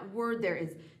 And that word there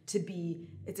is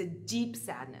it's a deep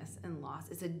sadness and loss.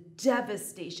 It's a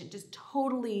devastation, just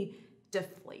totally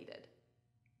deflated.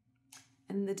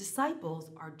 And the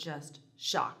disciples are just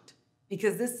shocked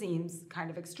because this seems kind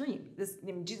of extreme.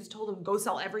 Jesus told them, go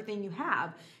sell everything you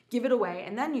have, give it away,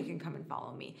 and then you can come and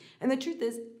follow me. And the truth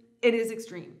is, it is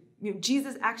extreme.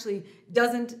 Jesus actually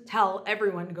doesn't tell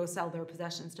everyone to go sell their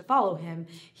possessions to follow him.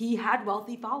 He had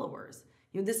wealthy followers.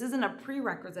 This isn't a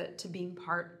prerequisite to being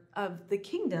part of the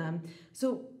kingdom.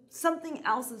 So something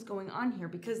else is going on here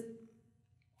because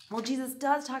while Jesus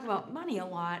does talk about money a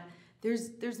lot,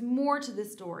 there's more to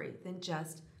this story than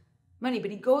just money.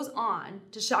 But he goes on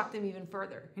to shock them even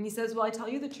further. And he says, well, I tell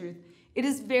you the truth, it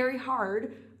is very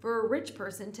hard for a rich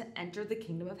person to enter the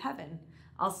kingdom of heaven.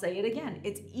 I'll say it again.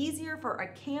 It's easier for a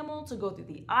camel to go through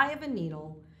the eye of a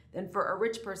needle than for a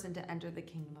rich person to enter the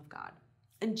kingdom of God.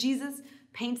 And Jesus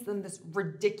paints them this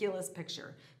ridiculous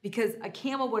picture because a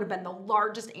camel would have been the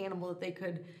largest animal that they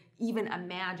could even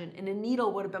imagine, and a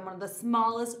needle would have been one of the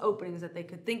smallest openings that they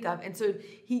could think of. And so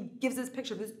he gives this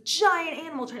picture of this giant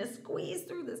animal trying to squeeze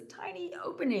through this tiny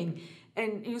opening.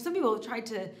 And some people have tried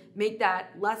to make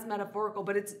that less metaphorical,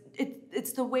 but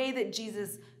it's the way that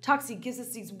Jesus talks. He gives us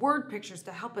these word pictures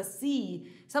to help us see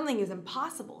something is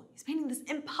impossible. He's painting this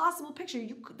impossible picture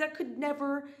that could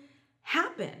never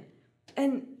happen.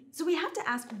 And so we have to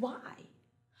ask why.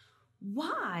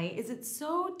 Why is it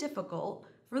so difficult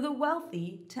for the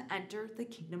wealthy to enter the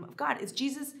kingdom of God? Is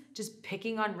Jesus just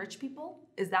picking on rich people?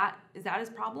 Is that his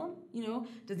problem?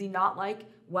 Does he not like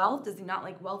wealth? Does he not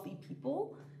like wealthy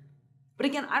people? But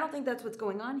again, I don't think that's what's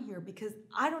going on here because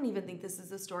I don't even think this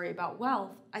is a story about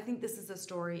wealth. I think this is a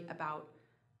story about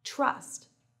trust.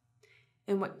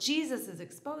 And what Jesus is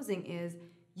exposing is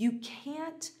you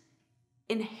can't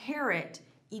inherit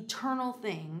eternal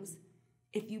things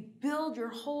if you build your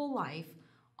whole life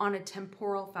on a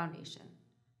temporal foundation.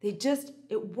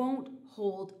 It won't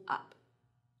hold up.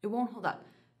 It won't hold up.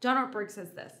 John Ortberg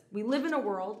says this: we live in a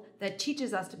world that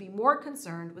teaches us to be more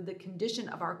concerned with the condition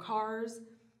of our cars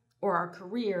or our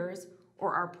careers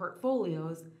or our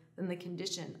portfolios than the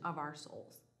condition of our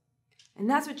souls. And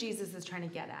that's what Jesus is trying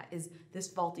to get at, is this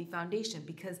faulty foundation,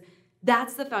 because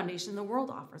that's the foundation the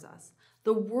world offers us.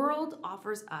 The world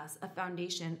offers us a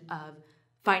foundation of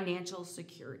financial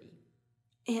security.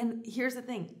 And here's the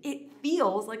thing, it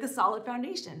feels like a solid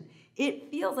foundation.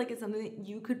 It feels like it's something that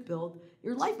you could build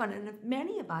your life on. And if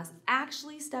many of us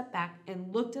actually stepped back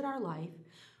and looked at our life,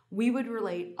 we would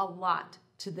relate a lot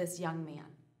to this young man.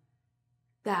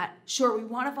 That, sure, we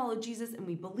want to follow Jesus and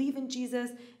we believe in Jesus,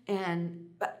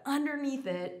 but underneath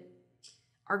it,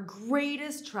 our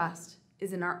greatest trust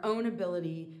is in our own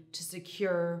ability to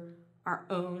secure our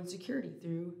own security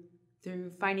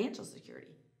through financial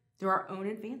security, through our own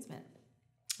advancement.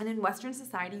 And in Western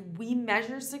society, we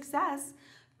measure success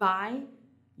by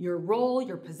your role,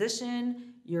 your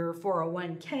position, your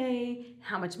 401k,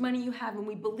 how much money you have, and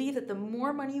we believe that the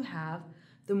more money you have,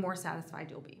 the more satisfied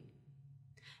you'll be.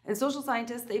 And social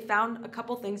scientists, they found a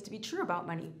couple things to be true about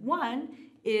money. One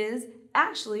is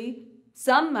actually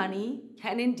some money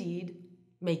can indeed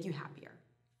make you happier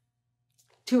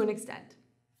to an extent.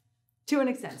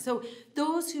 So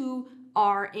those who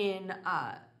are in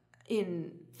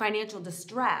financial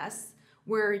distress,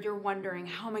 where you're wondering,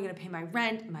 how am I going to pay my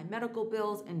rent and my medical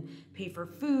bills and pay for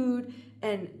food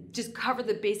and just cover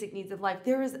the basic needs of life,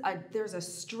 there's a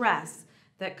stress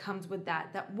that comes with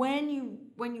that when you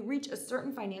reach a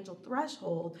certain financial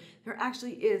threshold, there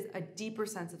actually is a deeper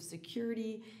sense of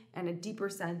security and a deeper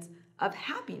sense of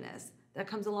happiness that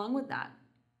comes along with that.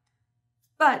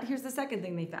 But here's the second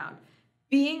thing they found.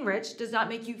 Being rich does not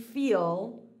make you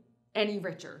feel any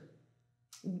richer.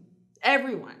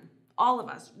 Everyone, all of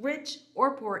us, rich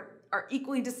or poor, are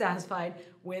equally dissatisfied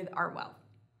with our wealth.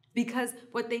 Because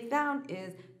what they found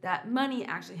is that money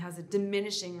actually has a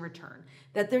diminishing return.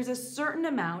 That there's a certain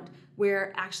amount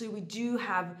where actually we do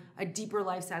have a deeper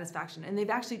life satisfaction. And they've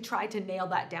actually tried to nail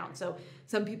that down. So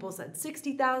some people said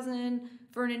 60,000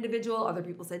 for an individual, other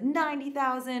people said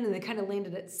 90,000, and they kind of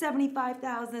landed at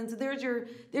 75,000. So there's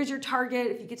your target.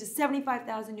 If you get to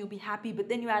 75,000, you'll be happy. But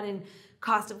then you add in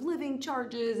cost of living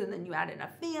charges, and then you add in a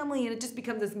family, and it just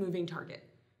becomes this moving target,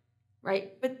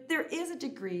 right? But there is a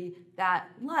degree that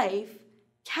life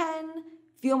can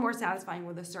feel more satisfying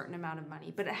with a certain amount of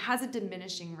money, but it has a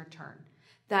diminishing return.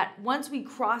 That once we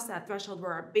cross that threshold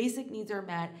where our basic needs are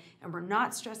met and we're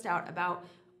not stressed out about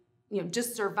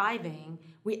just surviving,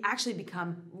 we actually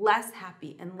become less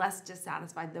happy and less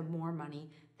dissatisfied the more money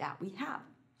that we have.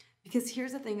 Because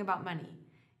here's the thing about money.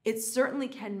 It certainly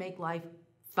can make life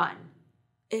fun.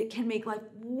 It can make life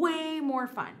way more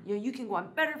fun. You can go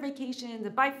on better vacations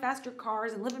and buy faster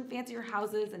cars and live in fancier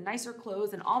houses and nicer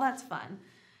clothes, and all that's fun.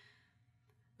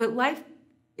 But life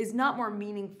is not more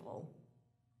meaningful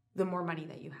the more money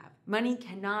that you have. Money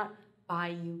cannot buy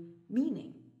you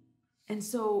meaning. And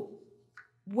so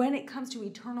when it comes to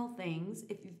eternal things,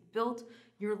 if you've built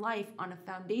your life on a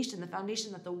foundation, the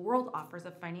foundation that the world offers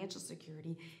of financial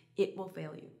security, it will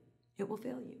fail you. It will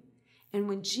fail you. And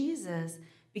when Jesus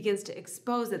begins to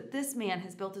expose that this man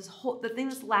has built the thing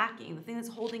that's lacking, the thing that's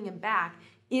holding him back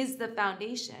is the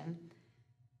foundation,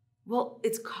 well,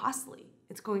 it's costly.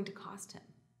 It's going to cost him.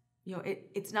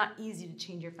 It's not easy to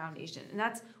change your foundation. And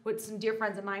that's what some dear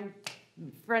friends of mine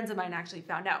actually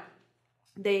found out.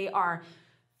 They are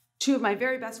two of my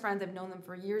very best friends. I've known them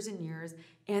for years and years,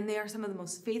 and they are some of the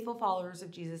most faithful followers of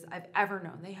Jesus I've ever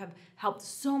known. They have helped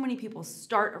so many people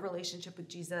start a relationship with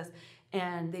Jesus,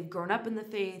 and they've grown up in the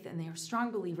faith, and they are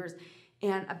strong believers.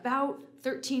 And about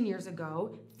 13 years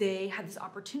ago, they had this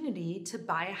opportunity to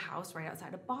buy a house right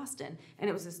outside of Boston. And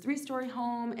it was this 3-story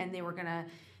home, and they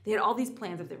had all these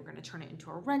plans that they were going to turn it into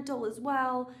a rental as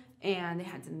well. And they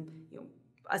had some,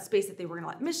 a space that they were going to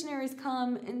let missionaries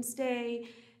come and stay.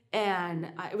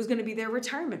 And it was going to be their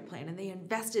retirement plan. And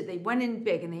they went in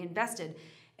big and they invested.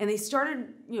 And they started,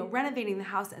 renovating the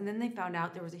house. And then they found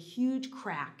out there was a huge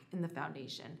crack in the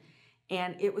foundation.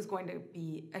 And it was going to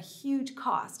be a huge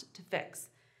cost to fix.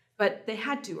 But they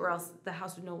had to, or else the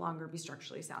house would no longer be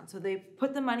structurally sound. So they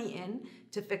put the money in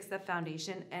to fix the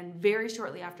foundation. And very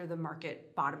shortly after, the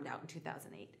market bottomed out in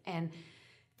 2008. And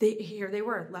here they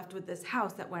were left with this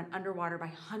house that went underwater by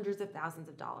hundreds of thousands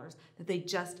of dollars that they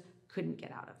just couldn't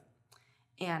get out of.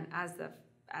 And as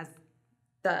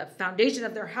the foundation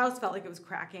of their house felt like it was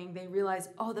cracking, they realized,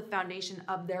 the foundation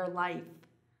of their life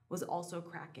was also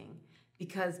cracking,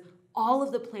 because all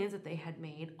of the plans that they had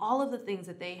made, all of the things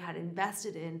that they had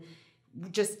invested in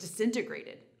just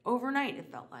disintegrated overnight,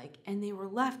 it felt like. And they were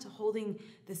left holding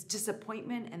this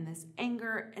disappointment and this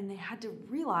anger, and they had to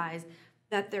realize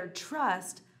that their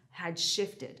trust had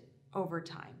shifted over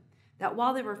time. That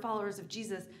while they were followers of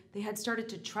Jesus, they had started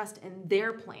to trust in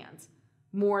their plans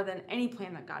more than any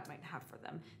plan that God might have for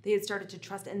them. They had started to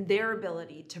trust in their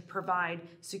ability to provide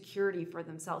security for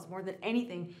themselves more than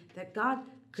anything that God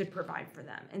could provide for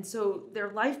them. And so their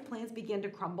life plans began to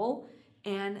crumble,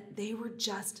 and they were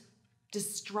just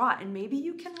distraught. And maybe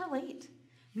you can relate.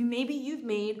 Maybe you've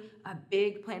made a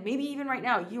big plan. Maybe even right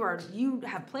now you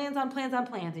have plans on plans on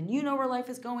plans, and you know where life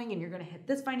is going, and you're going to hit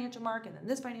this financial mark and then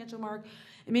this financial mark.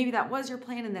 And maybe that was your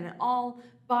plan, and then it all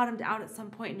bottomed out at some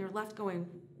point, and you're left going,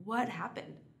 what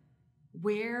happened?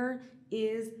 Where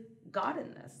is God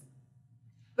in this?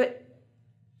 But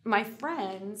my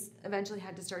friends eventually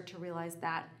had to start to realize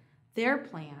that their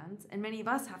plans, and many of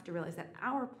us have to realize that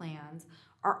our plans,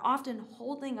 are often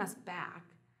holding us back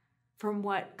from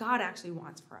what God actually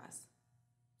wants for us.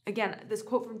 Again, this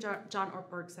quote from John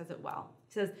Ortberg says it well.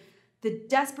 He says, "The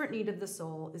desperate need of the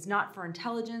soul is not for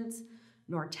intelligence,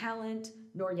 nor talent,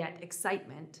 nor yet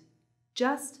excitement,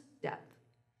 just depth.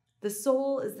 The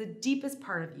soul is the deepest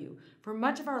part of you. For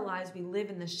much of our lives, we live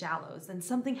in the shallows. Then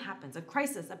something happens, a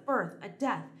crisis, a birth, a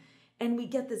death, and we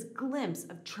get this glimpse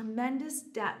of tremendous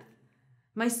depth.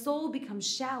 My soul becomes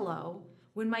shallow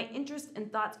when my interests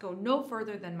and thoughts go no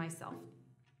further than myself.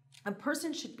 A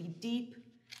person should be deep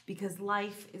because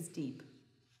life is deep.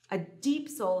 A deep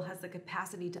soul has the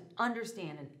capacity to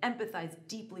understand and empathize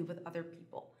deeply with other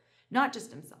people, not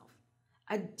just himself.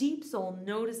 A deep soul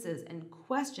notices and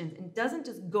questions and doesn't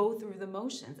just go through the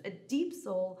motions. A deep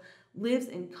soul lives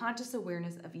in conscious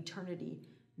awareness of eternity,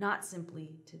 not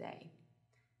simply today.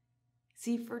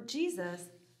 See, for Jesus,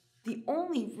 the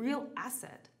only real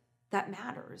asset that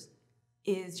matters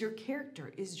is your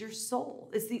character, is your soul.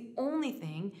 It's the only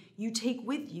thing you take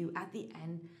with you at the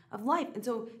end of life. And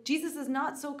so Jesus is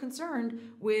not so concerned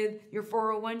with your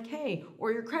 401k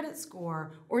or your credit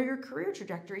score or your career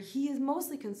trajectory. He is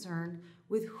mostly concerned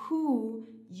with who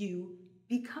you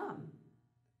become.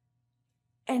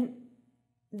 And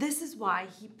this is why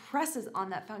he presses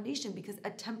on that foundation, because a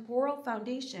temporal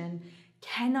foundation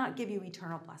cannot give you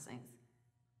eternal blessings.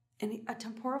 And a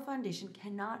temporal foundation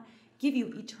cannot give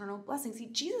you eternal blessings. See,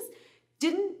 Jesus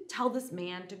didn't tell this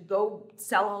man to go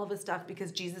sell all of his stuff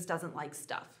because Jesus doesn't like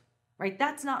stuff, right?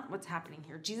 That's not what's happening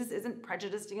here. Jesus isn't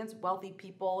prejudiced against wealthy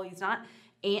people. He's not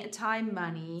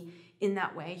anti-money in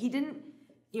that way. He didn't,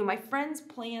 my friend's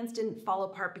plans didn't fall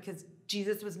apart because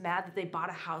Jesus was mad that they bought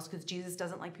a house because Jesus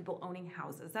doesn't like people owning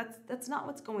houses. That's not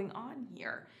what's going on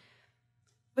here.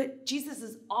 But Jesus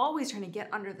is always trying to get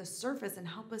under the surface and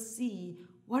help us see,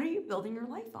 what are you building your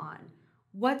life on?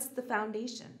 What's the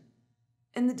foundation?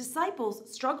 And the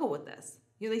disciples struggle with this.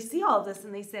 They see all of this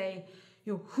and they say,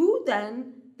 who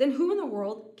then who in the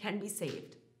world can be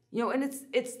saved? And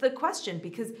it's the question,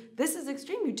 because this is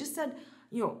extreme. You just said,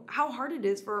 how hard it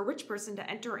is for a rich person to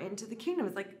enter into the kingdom.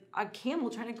 It's like a camel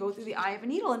trying to go through the eye of a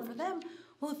needle. And for them,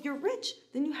 well, if you're rich,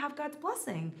 then you have God's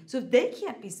blessing. So if they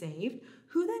can't be saved,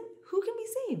 who can be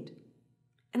saved?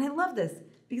 And I love this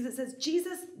because it says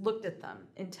Jesus looked at them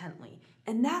intently.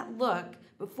 And that look,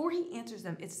 before he answers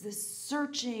them, it's this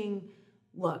searching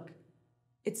look.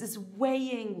 It's this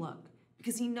weighing look,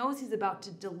 because he knows he's about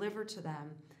to deliver to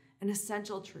them an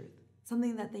essential truth,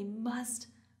 something that they must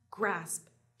grasp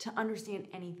to understand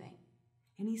anything.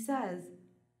 And he says,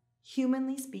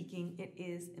 humanly speaking, it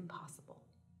is impossible.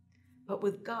 But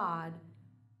with God,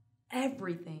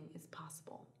 everything is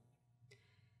possible.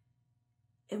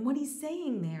 And what he's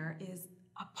saying there is,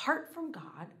 apart from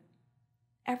God,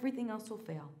 everything else will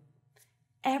fail.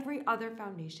 Every other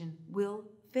foundation will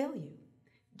fail you.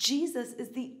 Jesus is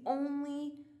the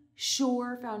only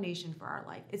sure foundation for our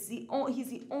life. He's the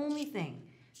only thing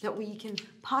that we can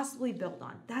possibly build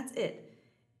on. That's it.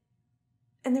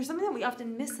 And there's something that we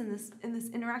often miss in this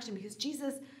interaction, because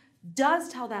Jesus does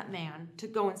tell that man to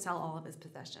go and sell all of his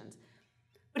possessions.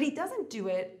 But he doesn't do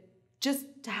it just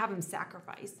to have him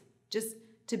sacrifice, just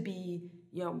to be,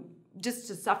 just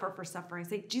to suffer for suffering's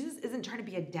sake. Jesus isn't trying to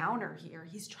be a downer here.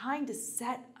 He's trying to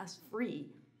set us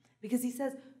free, because he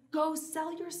says, go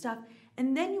sell your stuff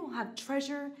and then you will have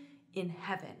treasure in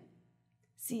heaven.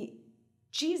 See,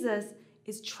 Jesus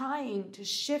is trying to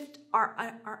shift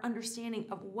our understanding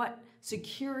of what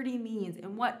security means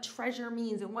and what treasure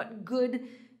means and what good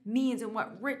means and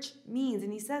what rich means.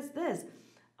 And he says this,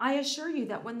 I assure you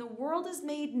that when the world is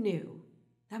made new,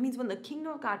 that means when the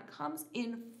kingdom of God comes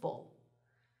in full,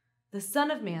 the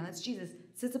Son of Man, that's Jesus,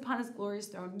 sits upon his glorious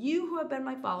throne. You who have been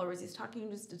my followers, he's talking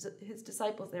to his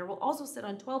disciples there, will also sit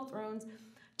on 12 thrones,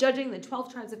 judging the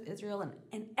 12 tribes of Israel,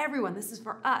 and everyone, this is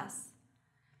for us,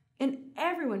 and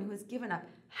everyone who has given up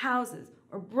houses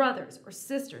or brothers or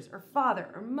sisters or father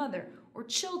or mother or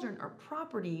children or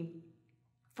property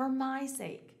for my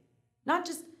sake, not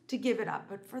just to give it up,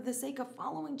 but for the sake of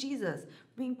following Jesus,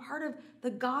 being part of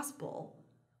the gospel,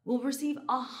 will receive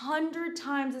 100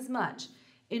 times as much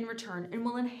in return and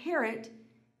will inherit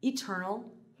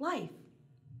eternal life.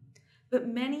 But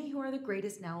many who are the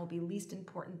greatest now will be least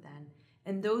important then,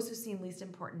 and those who seem least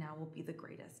important now will be the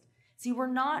greatest. See, we're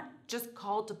not just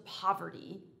called to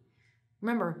poverty.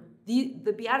 Remember,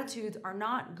 the Beatitudes are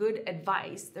not good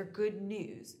advice, they're good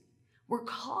news. We're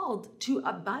called to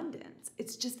abundance.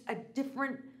 It's just a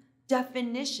different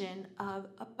definition of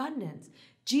abundance.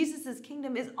 Jesus'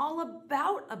 kingdom is all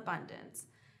about abundance,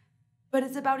 but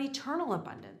it's about eternal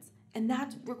abundance. And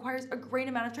that requires a great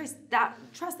amount of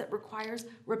trust that requires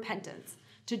repentance,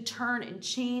 to turn and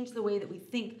change the way that we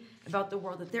think about the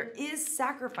world, that there is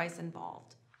sacrifice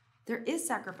involved. There is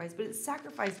sacrifice, but it's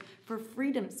sacrifice for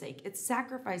freedom's sake. It's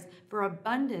sacrifice for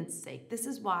abundance sake. This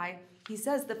is why he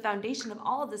says the foundation of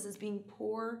all of this is being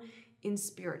poor in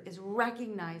spirit, is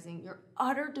recognizing your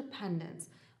utter dependence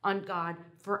on God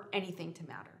for anything to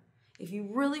matter. If you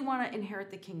really want to inherit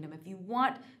the kingdom, if you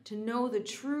want to know the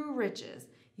true riches,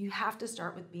 you have to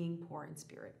start with being poor in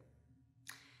spirit.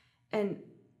 And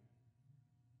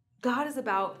God is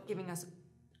about giving us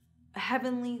a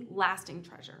heavenly, lasting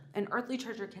treasure. An earthly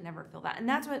treasure can never fill that. And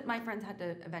that's what my friends had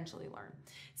to eventually learn.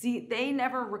 See, they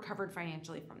never recovered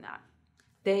financially from that.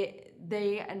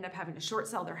 They ended up having to short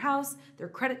sell their house. Their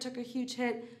credit took a huge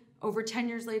hit. Over 10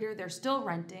 years later, they're still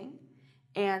renting.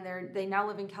 And they now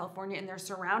live in California, and they're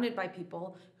surrounded by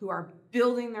people who are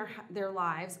building their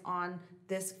lives on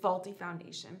this faulty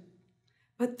foundation.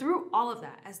 But through all of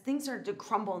that, as things started to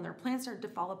crumble and their plans started to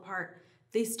fall apart,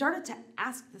 they started to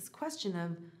ask this question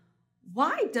of,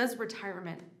 why does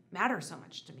retirement matter so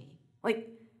much to me? Like,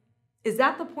 is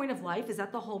that the point of life? Is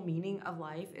that the whole meaning of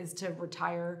life, is to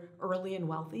retire early and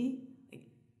wealthy? Like,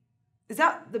 is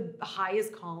that the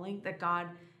highest calling that God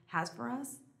has for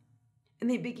us? And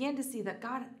they began to see that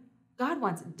God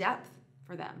wants depth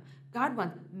for them. God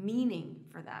wants meaning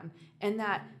for them. And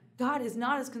that God is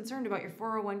not as concerned about your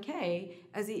 401k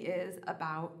as he is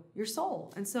about your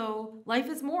soul. And so life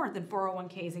is more than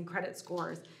 401ks and credit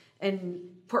scores and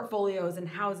portfolios and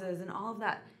houses and all of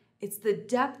that. It's the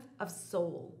depth of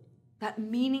soul, that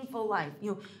meaningful life.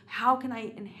 How can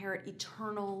I inherit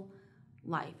eternal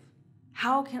life?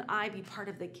 How can I be part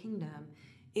of the kingdom?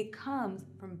 It comes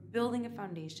from building a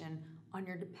foundation on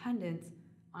your dependence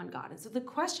on God. And so the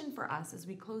question for us as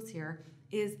we close here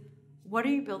is, what are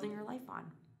you building your life on?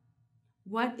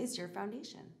 What is your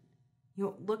foundation?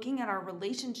 Looking at our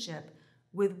relationship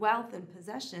with wealth and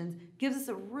possessions gives us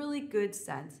a really good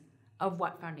sense of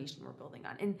what foundation we're building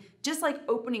on. And just like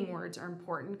opening words are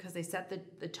important because they set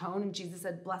the tone, and Jesus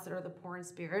said, "Blessed are the poor in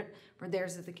spirit, for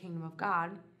theirs is the kingdom of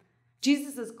God."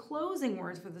 Jesus' closing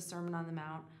words for the Sermon on the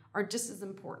Mount are just as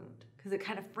important because it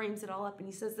kind of frames it all up. And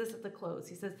he says this at the close.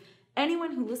 He says,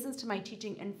 "Anyone who listens to my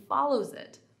teaching and follows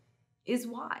it is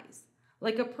wise,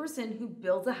 like a person who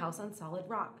builds a house on solid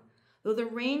rock. Though the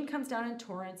rain comes down in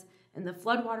torrents and the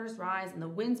floodwaters rise and the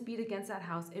winds beat against that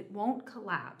house, it won't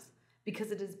collapse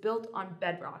because it is built on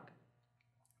bedrock.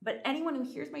 But anyone who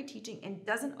hears my teaching and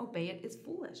doesn't obey it is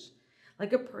foolish,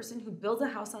 like a person who builds a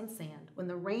house on sand. When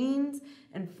the rains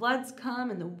and floods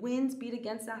come and the winds beat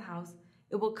against that house,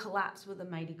 it will collapse with a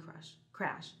mighty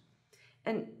crash."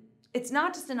 And it's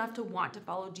not just enough to want to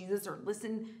follow Jesus or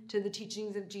listen to the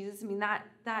teachings of Jesus. I mean,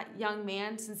 that young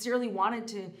man sincerely wanted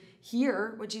to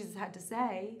hear what Jesus had to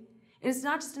say. And it's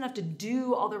not just enough to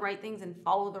do all the right things and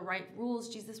follow the right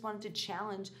rules. Jesus wanted to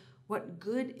challenge what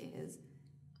good is.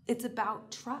 It's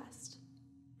about trust.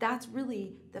 That's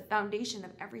really the foundation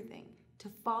of everything. To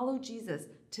follow Jesus,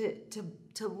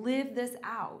 to live this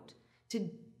out,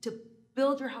 to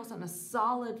build your house on a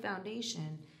solid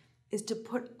foundation, is to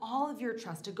put all of your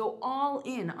trust, to go all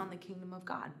in on the kingdom of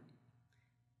God.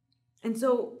 And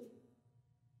so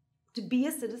to be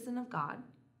a citizen of God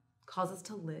calls us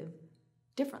to live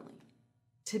differently.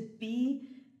 To be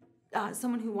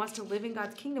someone who wants to live in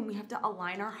God's kingdom, we have to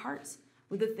align our hearts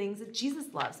with the things that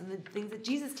Jesus loves and the things that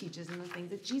Jesus teaches and the things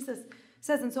that Jesus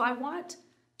says. And so I want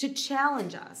to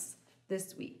challenge us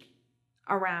this week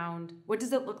around what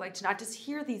does it look like to not just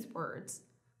hear these words,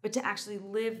 but to actually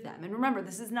live them. And remember,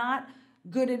 this is not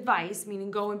good advice,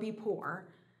 meaning go and be poor,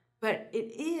 but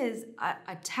it is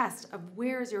a test of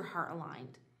where is your heart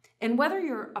aligned. And whether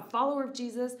you're a follower of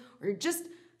Jesus or you're just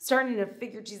starting to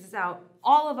figure Jesus out,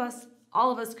 all of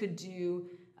us could do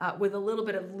with a little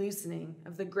bit of loosening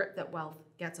of the grip that wealth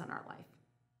gets on our life.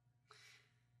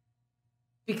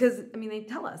 Because, they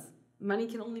tell us money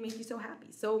can only make you so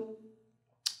happy. So,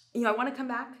 I want to come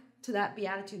back to that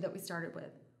beatitude that we started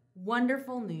with.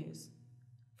 Wonderful news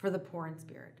for the poor in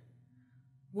spirit.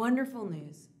 Wonderful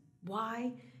news.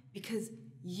 Why? Because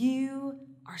you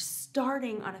are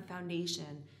starting on a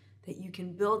foundation that you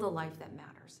can build a life that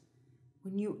matters.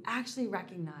 When you actually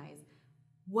recognize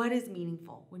what is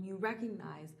meaningful, when you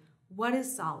recognize what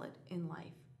is solid in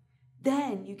life,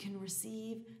 then you can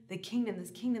receive the kingdom,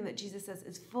 this kingdom that Jesus says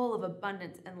is full of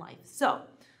abundance and life. So,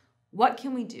 what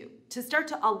can we do to start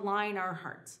to align our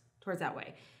hearts towards that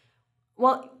way?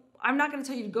 Well, I'm not going to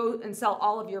tell you to go and sell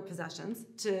all of your possessions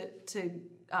to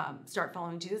start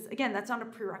following Jesus. Again, that's not a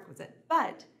prerequisite.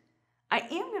 But I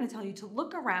am going to tell you to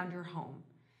look around your home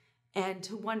and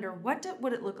to wonder what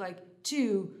would it look like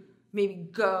to maybe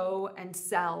go and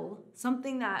sell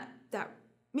something that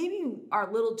maybe you are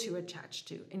a little too attached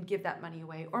to and give that money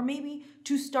away, or maybe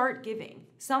to start giving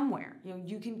somewhere.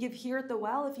 You can give here at the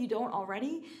well if you don't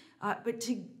already, but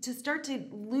to start to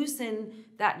loosen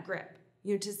that grip,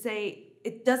 to say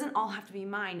it doesn't all have to be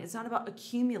mine. It's not about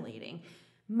accumulating.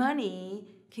 Money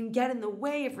can get in the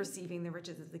way of receiving the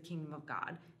riches of the kingdom of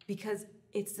God. because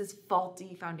it's this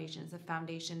faulty foundation. It's a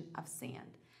foundation of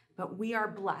sand. But we are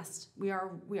blessed. We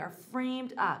are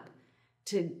framed up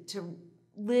to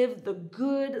live the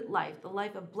good life, the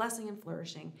life of blessing and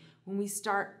flourishing, when we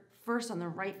start first on the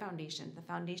right foundation, the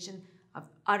foundation of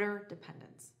utter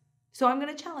dependence. So I'm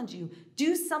going to challenge you,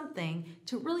 do something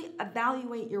to really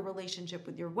evaluate your relationship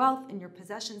with your wealth and your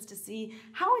possessions to see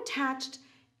how attached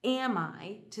am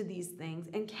I to these things,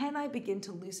 and can I begin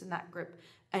to loosen that grip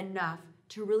enough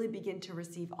to really begin to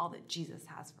receive all that Jesus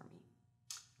has for me.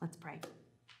 Let's pray.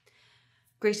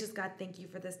 Gracious God, thank you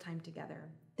for this time together.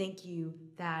 Thank you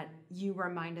that you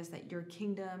remind us that your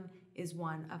kingdom is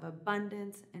one of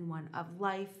abundance and one of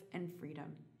life and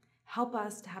freedom. Help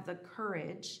us to have the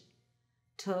courage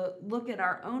to look at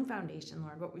our own foundation,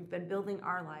 Lord, what we've been building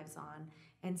our lives on,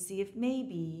 and see if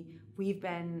maybe we've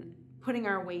been putting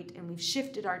our weight and we've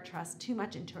shifted our trust too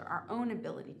much into our own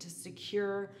ability to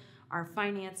secure our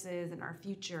finances and our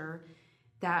future,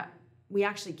 that we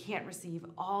actually can't receive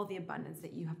all the abundance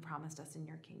that you have promised us in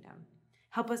your kingdom.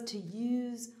 Help us to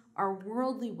use our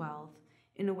worldly wealth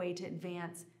in a way to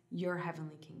advance your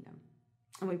heavenly kingdom.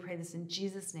 And we pray this in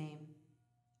Jesus' name.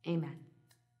 Amen.